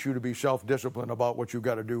 is teach you to be self-disciplined about what you've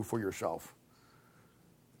got to do for yourself.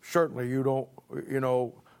 Certainly you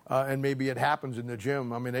don't, and maybe it happens in the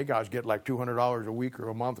gym. I mean, they guys get like $200 a week or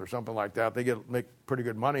a month or something like that. They make pretty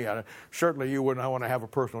good money on it. Certainly you wouldn't want to have a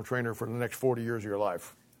personal trainer for the next 40 years of your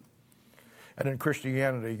life. And in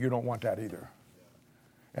Christianity, you don't want that either.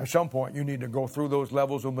 At some point, you need to go through those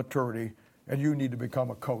levels of maturity, and you need to become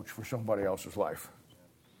a coach for somebody else's life.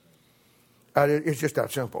 And it's just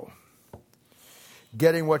that simple.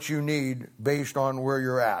 Getting what you need based on where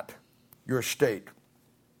you're at, your state.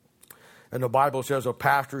 And the Bible says a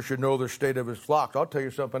pastor should know the state of his flock. I'll tell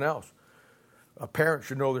you something else. A parent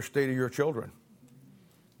should know the state of your children.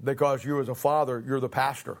 Because you as a father, you're the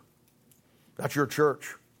pastor. That's your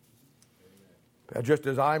church. And just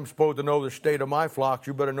as I'm supposed to know the state of my flocks,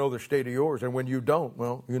 you better know the state of yours. And when you don't,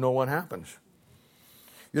 well, you know what happens.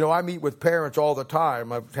 I meet with parents all the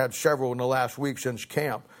time. I've had several in the last week since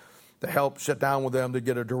camp to help sit down with them to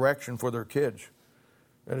get a direction for their kids.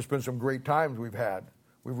 And it's been some great times we've had.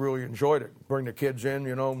 We've really enjoyed it. Bring the kids in,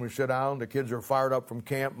 and we sit down. The kids are fired up from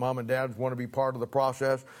camp. Mom and dads want to be part of the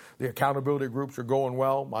process. The accountability groups are going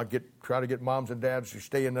well. I try to get moms and dads to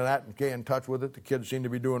stay into that and stay in touch with it. The kids seem to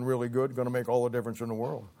be doing really good. Going to make all the difference in the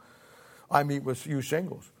world. I meet with you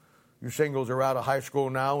singles. You singles are out of high school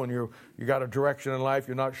now, and you got a direction in life.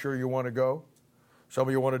 You're not sure you want to go. Some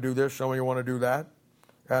of you want to do this. Some of you want to do that.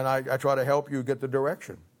 And I try to help you get the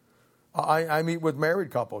direction. I meet with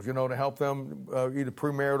married couples, to help them either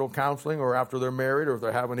premarital counseling or after they're married, or if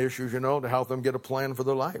they're having issues, to help them get a plan for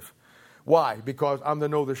their life. Why? Because I'm to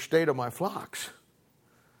know the state of my flocks.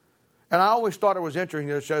 And I always thought it was interesting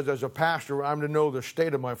that it says as a pastor, I'm to know the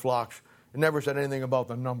state of my flocks. It never said anything about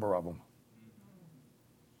the number of them.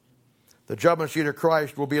 The judgment seat of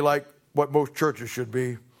Christ will be like what most churches should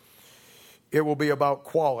be. It will be about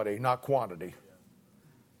quality, not quantity.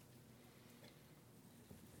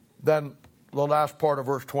 Then the last part of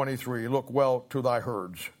verse 23, look well to thy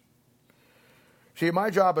herds. See,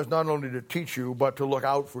 my job is not only to teach you, but to look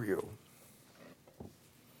out for you.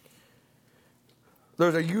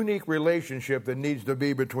 There's a unique relationship that needs to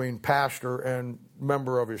be between pastor and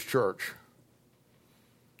member of his church.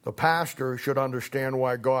 The pastor should understand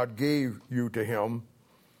why God gave you to him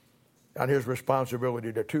and his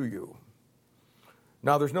responsibility to you.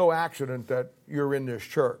 Now, there's no accident that you're in this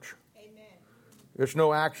church. Amen. It's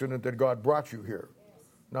no accident that God brought you here. Yes.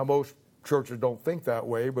 Now, most churches don't think that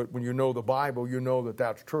way, but when you know the Bible, you know that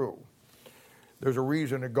that's true. There's a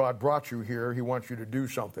reason that God brought you here. He wants you to do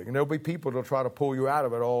something. And there'll be people that'll try to pull you out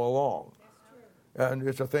of it all along. And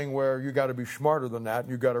it's a thing where you got to be smarter than that.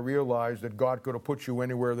 You got to realize that God could have put you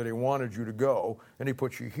anywhere that he wanted you to go, and he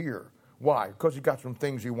put you here. Why? Because he got some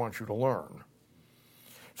things he wants you to learn.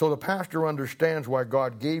 So the pastor understands why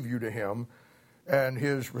God gave you to him and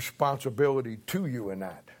his responsibility to you in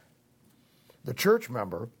that. The church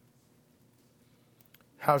member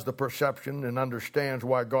has the perception and understands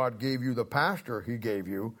why God gave you the pastor he gave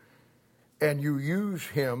you, and you use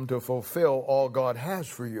him to fulfill all God has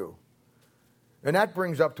for you. And that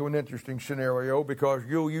brings up to an interesting scenario, because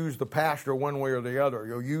you'll use the pastor one way or the other.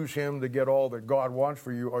 You'll use him to get all that God wants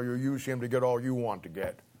for you, or you'll use him to get all you want to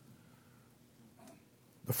get.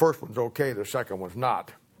 The first one's okay, the second one's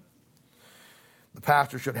not. The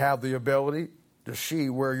pastor should have the ability to see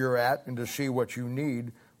where you're at and to see what you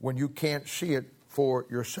need when you can't see it for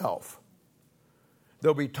yourself.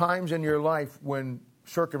 There'll be times in your life when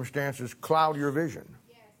circumstances cloud your vision.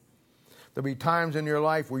 There'll be times in your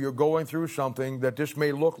life where you're going through something that this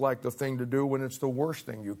may look like the thing to do when it's the worst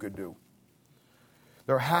thing you could do.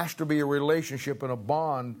 There has to be a relationship and a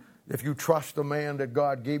bond If you trust the man that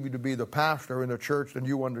God gave you to be the pastor in the church, then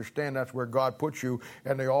you understand that's where God puts you,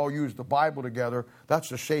 and they all use the Bible together. That's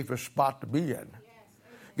the safest spot to be in.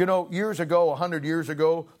 You know, years ago, 100 years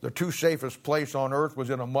ago, the two safest places on earth was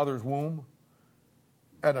in a mother's womb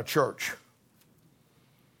and a church.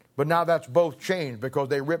 But now that's both changed because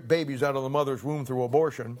they rip babies out of the mother's womb through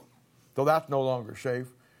abortion. So that's no longer safe.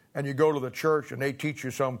 And you go to the church and they teach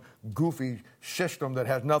you some goofy system that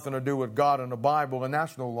has nothing to do with God and the Bible, and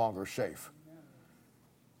that's no longer safe.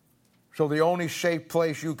 So the only safe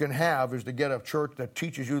place you can have is to get a church that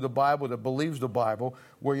teaches you the Bible, that believes the Bible,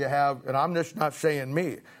 where you have, and I'm just not saying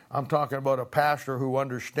me, I'm talking about a pastor who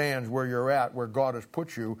understands where you're at, where God has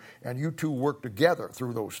put you, and you two work together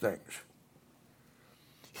through those things.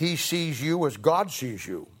 He sees you as God sees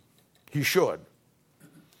you. He should.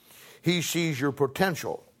 He sees your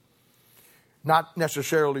potential. Not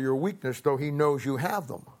necessarily your weakness, though he knows you have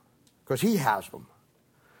them, because he has them.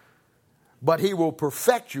 But he will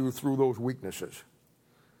perfect you through those weaknesses,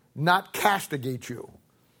 not castigate you,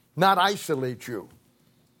 not isolate you.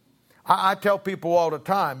 I tell people all the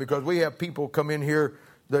time, because we have people come in here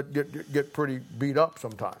that get pretty beat up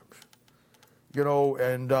sometimes. You know,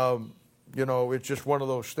 and, you know, it's just one of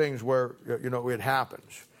those things where, you know, it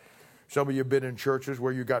happens. Some of you have been in churches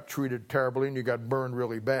where you got treated terribly and you got burned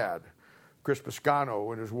really bad. Chris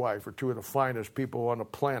Piscano and his wife are two of the finest people on the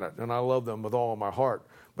planet, and I love them with all of my heart.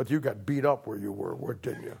 But you got beat up where you were,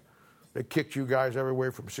 didn't you? They kicked you guys every way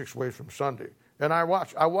from 6 ways from Sunday. And I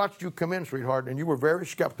watched you come in, sweetheart, and you were very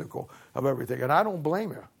skeptical of everything. And I don't blame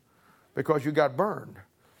you, because you got burned.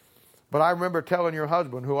 But I remember telling your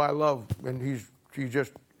husband, who I love, and he's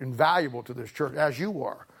just invaluable to this church, as you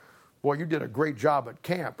are. Boy, you did a great job at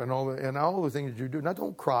camp and all the things that you do. Now,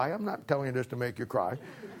 don't cry. I'm not telling you this to make you cry.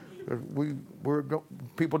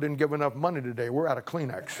 People didn't give enough money today. We're out of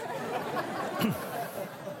Kleenex.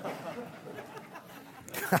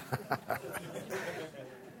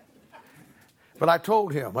 But I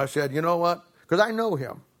told him, I said, you know what? Because I know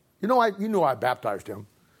him. You know I baptized him.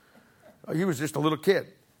 He was just a little kid.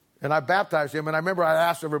 And I baptized him, and I remember I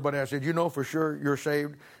asked everybody, I said, you know for sure you're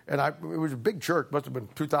saved? And it was a big church, must have been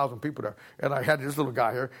 2,000 people there. And I had this little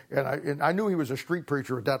guy here, and I knew he was a street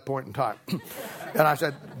preacher at that point in time. And I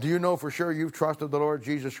said, do you know for sure you've trusted the Lord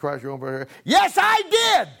Jesus Christ, your own brother? Yes, I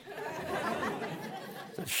did!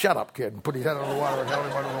 I said, shut up, kid, and put his head under the water and held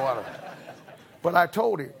him under the water. But I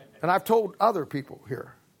told him, and I've told other people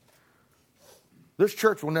here, this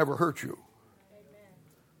church will never hurt you.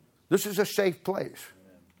 This is a safe place.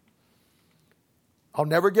 I'll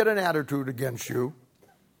never get an attitude against you.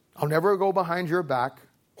 I'll never go behind your back.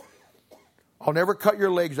 I'll never cut your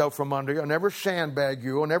legs out from under you. I'll never sandbag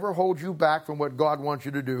you. I'll never hold you back from what God wants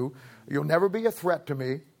you to do. You'll never be a threat to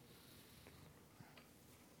me.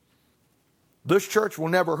 This church will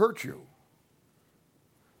never hurt you.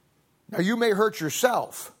 Now, you may hurt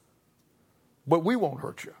yourself, but we won't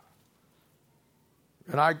hurt you.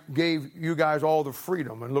 And I gave you guys all the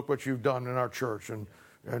freedom, and look what you've done in our church, and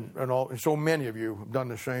so many of you have done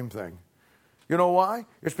the same thing. You know why?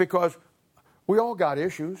 It's because we all got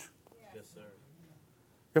issues. Yes, sir.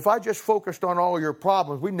 If I just focused on all your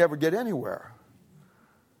problems, we'd never get anywhere.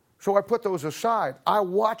 So I put those aside. I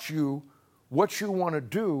watch you, what you want to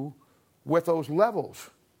do with those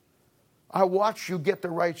levels. I watch you get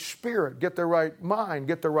the right spirit, get the right mind,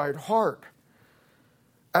 get the right heart.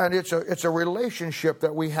 And it's a relationship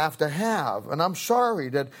that we have to have. And I'm sorry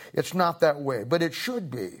that it's not that way, but it should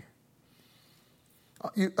be.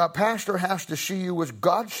 A pastor has to see you as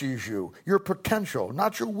God sees you, your potential,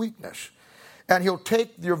 not your weakness. And he'll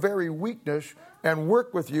take your very weakness and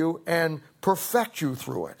work with you and perfect you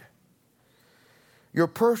through it. Your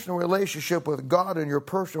personal relationship with God and your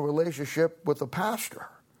personal relationship with the pastor.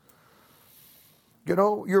 You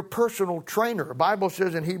know, your personal trainer. The Bible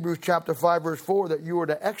says in Hebrews chapter 5, verse 4, that you are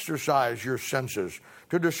to exercise your senses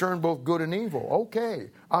to discern both good and evil.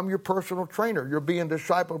 Okay, I'm your personal trainer. You're being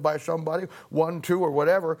discipled by somebody, 1, 2, or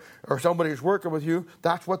whatever, or somebody who's working with you.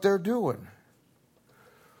 That's what they're doing.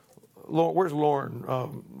 Where's Lauren?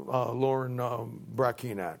 Lauren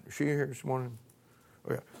Brackeen at? Is she here this morning?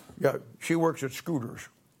 Oh, yeah, she works at Scooters.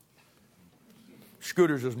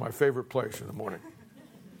 Scooters is my favorite place in the morning.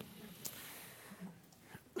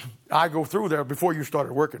 I go through there before you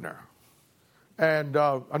started working there. And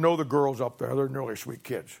I know the girls up there. They're really sweet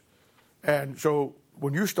kids. And so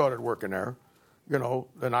when you started working there, you know,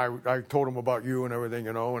 and I told them about you and everything,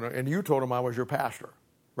 you know, and you told them I was your pastor.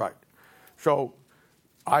 Right. So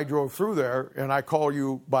I drove through there, and I call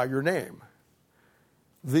you by your name.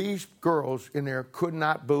 These girls in there could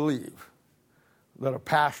not believe that a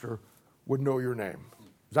pastor would know your name.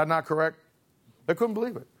 Is that not correct? They couldn't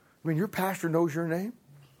believe it. I mean, your pastor knows your name?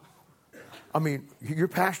 I mean, your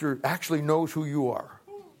pastor actually knows who you are.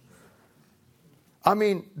 I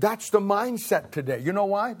mean, that's the mindset today. You know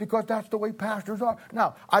why? Because that's the way pastors are.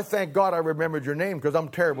 Now, I thank God I remembered your name because I'm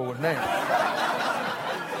terrible with names.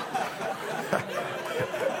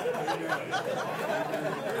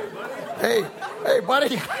 Hey,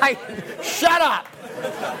 buddy, shut up.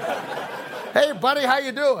 Hey, buddy, how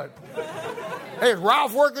you doing? Hey, is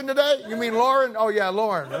Ralph working today? You mean Lauren? Oh, yeah,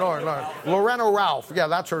 Lauren. Lorena Ralph. Yeah,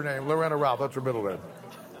 that's her name. Lorena Ralph. That's her middle name.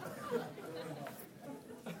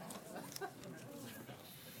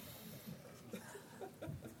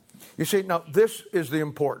 You see, now this is the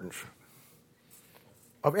importance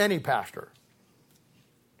of any pastor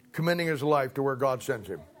committing his life to where God sends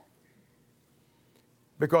him.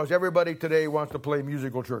 Because everybody today wants to play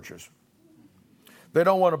musical churches. They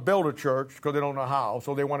don't want to build a church because they don't know how.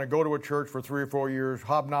 So they want to go to a church for 3 or 4 years,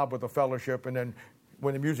 hobnob with a fellowship, and then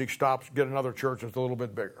when the music stops, get another church that's a little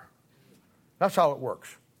bit bigger. That's how it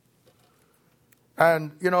works.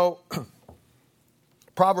 And, you know,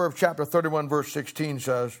 Proverbs chapter 31, verse 16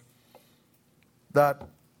 says that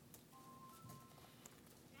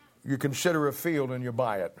you consider a field and you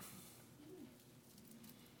buy it.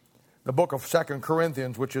 The book of 2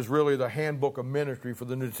 Corinthians, which is really the handbook of ministry for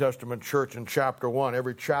the New Testament church, in chapter 1,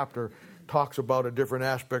 every chapter talks about a different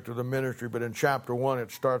aspect of the ministry, but in chapter 1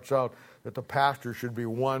 it starts out that the pastor should be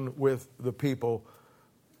one with the people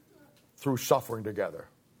through suffering together.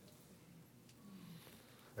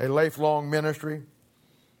 A lifelong ministry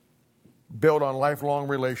built on lifelong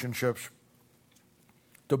relationships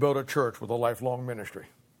to build a church with a lifelong ministry.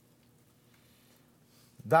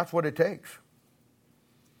 That's what it takes.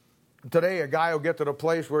 Today, a guy will get to the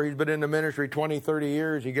place where he's been in the ministry 20, 30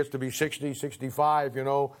 years. He gets to be 60, 65, you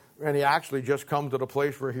know, and he actually just comes to the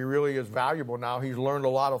place where he really is valuable now. He's learned a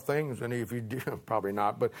lot of things, and if he probably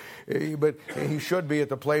not, but he should be at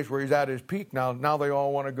the place where he's at his peak now. Now they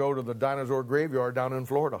all want to go to the dinosaur graveyard down in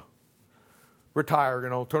Florida. Retire, you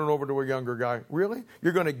know, turn it over to a younger guy. Really?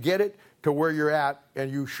 You're going to get it to where you're at, and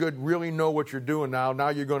you should really know what you're doing now. Now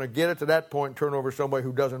you're going to get it to that point and turn over somebody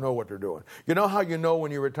who doesn't know what they're doing. You know how you know when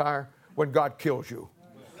you retire? When God kills you.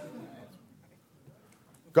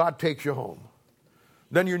 God takes you home.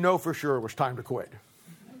 Then you know for sure it was time to quit.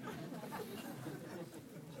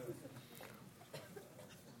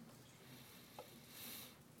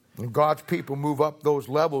 And God's people move up those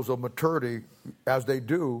levels of maturity. As they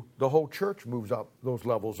do, the whole church moves up those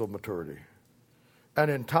levels of maturity.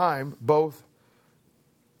 And in time, both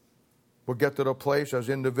will get to the place as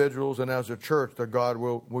individuals and as a church that God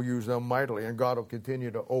will use them mightily, and God will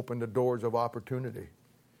continue to open the doors of opportunity.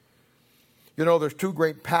 You know, there's 2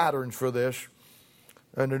 great patterns for this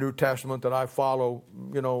in the New Testament that I follow,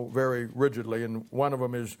 you know, very rigidly, and one of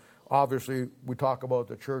them is, obviously, we talk about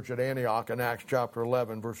the church at Antioch in Acts chapter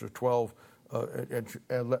 11, verses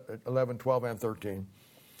 11, 12, and 13.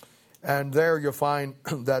 And there you find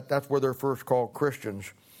that that's where they're first called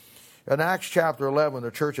Christians. In Acts chapter 11, the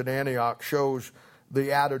church at Antioch shows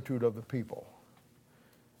the attitude of the people.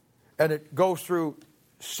 And it goes through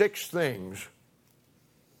 6 things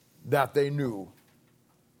that they knew.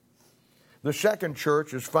 The second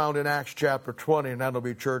church is found in Acts chapter 20, and that'll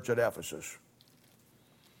be church at Ephesus.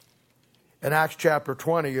 In Acts chapter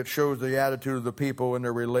 20, it shows the attitude of the people in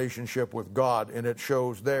their relationship with God, and it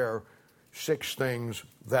shows there 6 things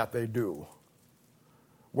that they do.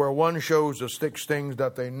 Where one shows the 6 things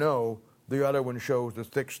that they know, the other one shows the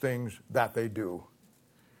 6 things that they do.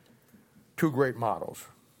 2 great models.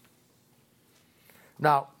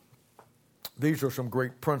 Now, these are some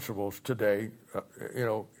great principles today,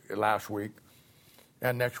 last week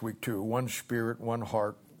and next week too. 1 spirit, 1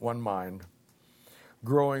 heart, 1 mind.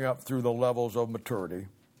 Growing up through the levels of maturity.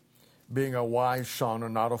 Being a wise son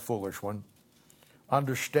and not a foolish one.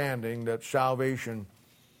 Understanding that salvation,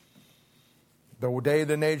 the day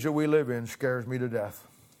and age that we live in, scares me to death.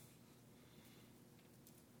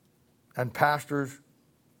 And pastors,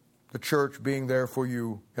 the church being there for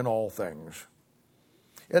you in all things.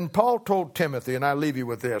 And Paul told Timothy, and I leave you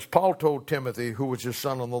with this. Paul told Timothy, who was his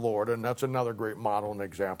son in the Lord, and that's another great model and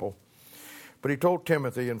example. But he told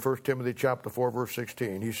Timothy in 1 Timothy chapter 4, verse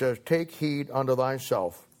 16, he says, "Take heed unto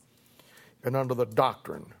thyself and unto the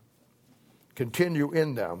doctrine. Continue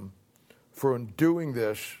in them, for in doing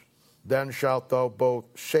this, then shalt thou both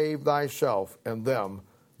save thyself and them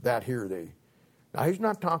that hear thee." Now, he's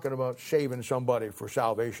not talking about saving somebody for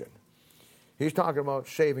salvation. He's talking about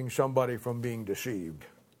saving somebody from being deceived.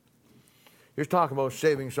 He's talking about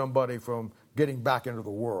saving somebody from getting back into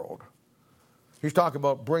the world. He's talking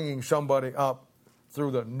about bringing somebody up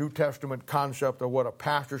through the New Testament concept of what a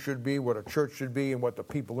pastor should be, what a church should be, and what the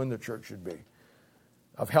people in the church should be,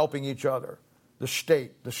 of helping each other, the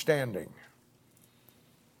state, the standing.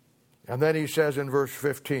 And then he says in verse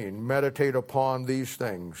 15, meditate upon these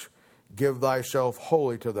things, give thyself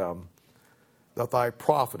wholly to them, that thy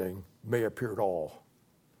profiting may appear to all.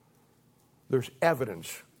 There's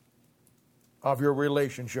evidence of your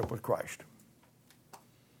relationship with Christ.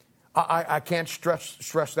 I can't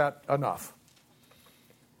stress that enough.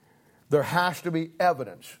 There has to be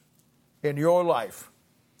evidence in your life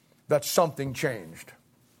that something changed.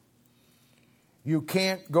 You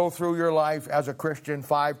can't go through your life as a Christian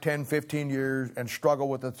 5, 10, 15 years and struggle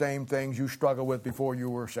with the same things you struggled with before you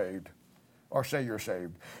were saved, or say you're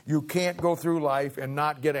saved. You can't go through life and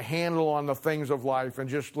not get a handle on the things of life and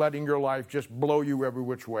just letting your life just blow you every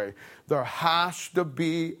which way. There has to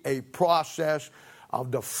be a process of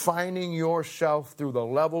defining yourself through the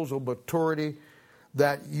levels of maturity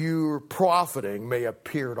that your profiting may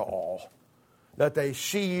appear to all. That they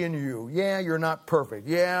see in you. Yeah, you're not perfect.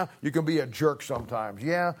 Yeah, you can be a jerk sometimes.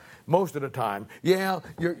 Yeah, most of the time. Yeah,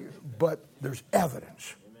 but there's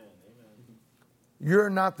evidence. Amen. You're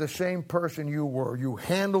not the same person you were. You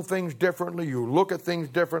handle things differently. You look at things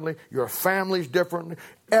differently. Your family's differently.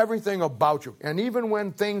 Everything about you. And even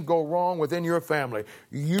when things go wrong within your family,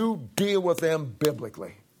 you deal with them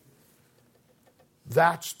biblically.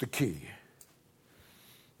 That's the key.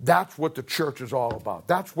 That's what the church is all about.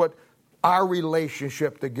 That's what our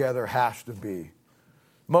relationship together has to be.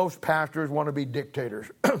 Most pastors want to be dictators.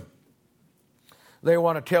 They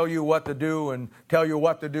want to tell you what to do and tell you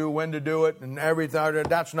what to do, when to do it, and everything.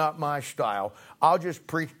 That's not my style. I'll just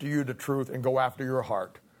preach to you the truth and go after your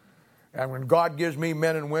heart. And when God gives me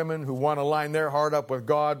men and women who want to line their heart up with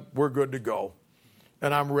God, we're good to go.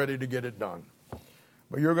 And I'm ready to get it done.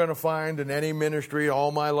 But you're going to find in any ministry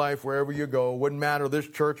all my life, wherever you go, wouldn't matter this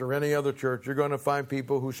church or any other church, you're going to find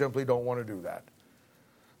people who simply don't want to do that.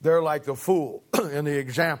 They're like the fool in the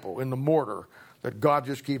example, in the mortar, that God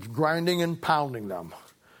just keeps grinding and pounding them.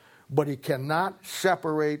 But he cannot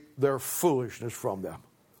separate their foolishness from them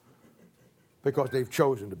because they've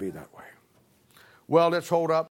chosen to be that way. Well, let's hold up.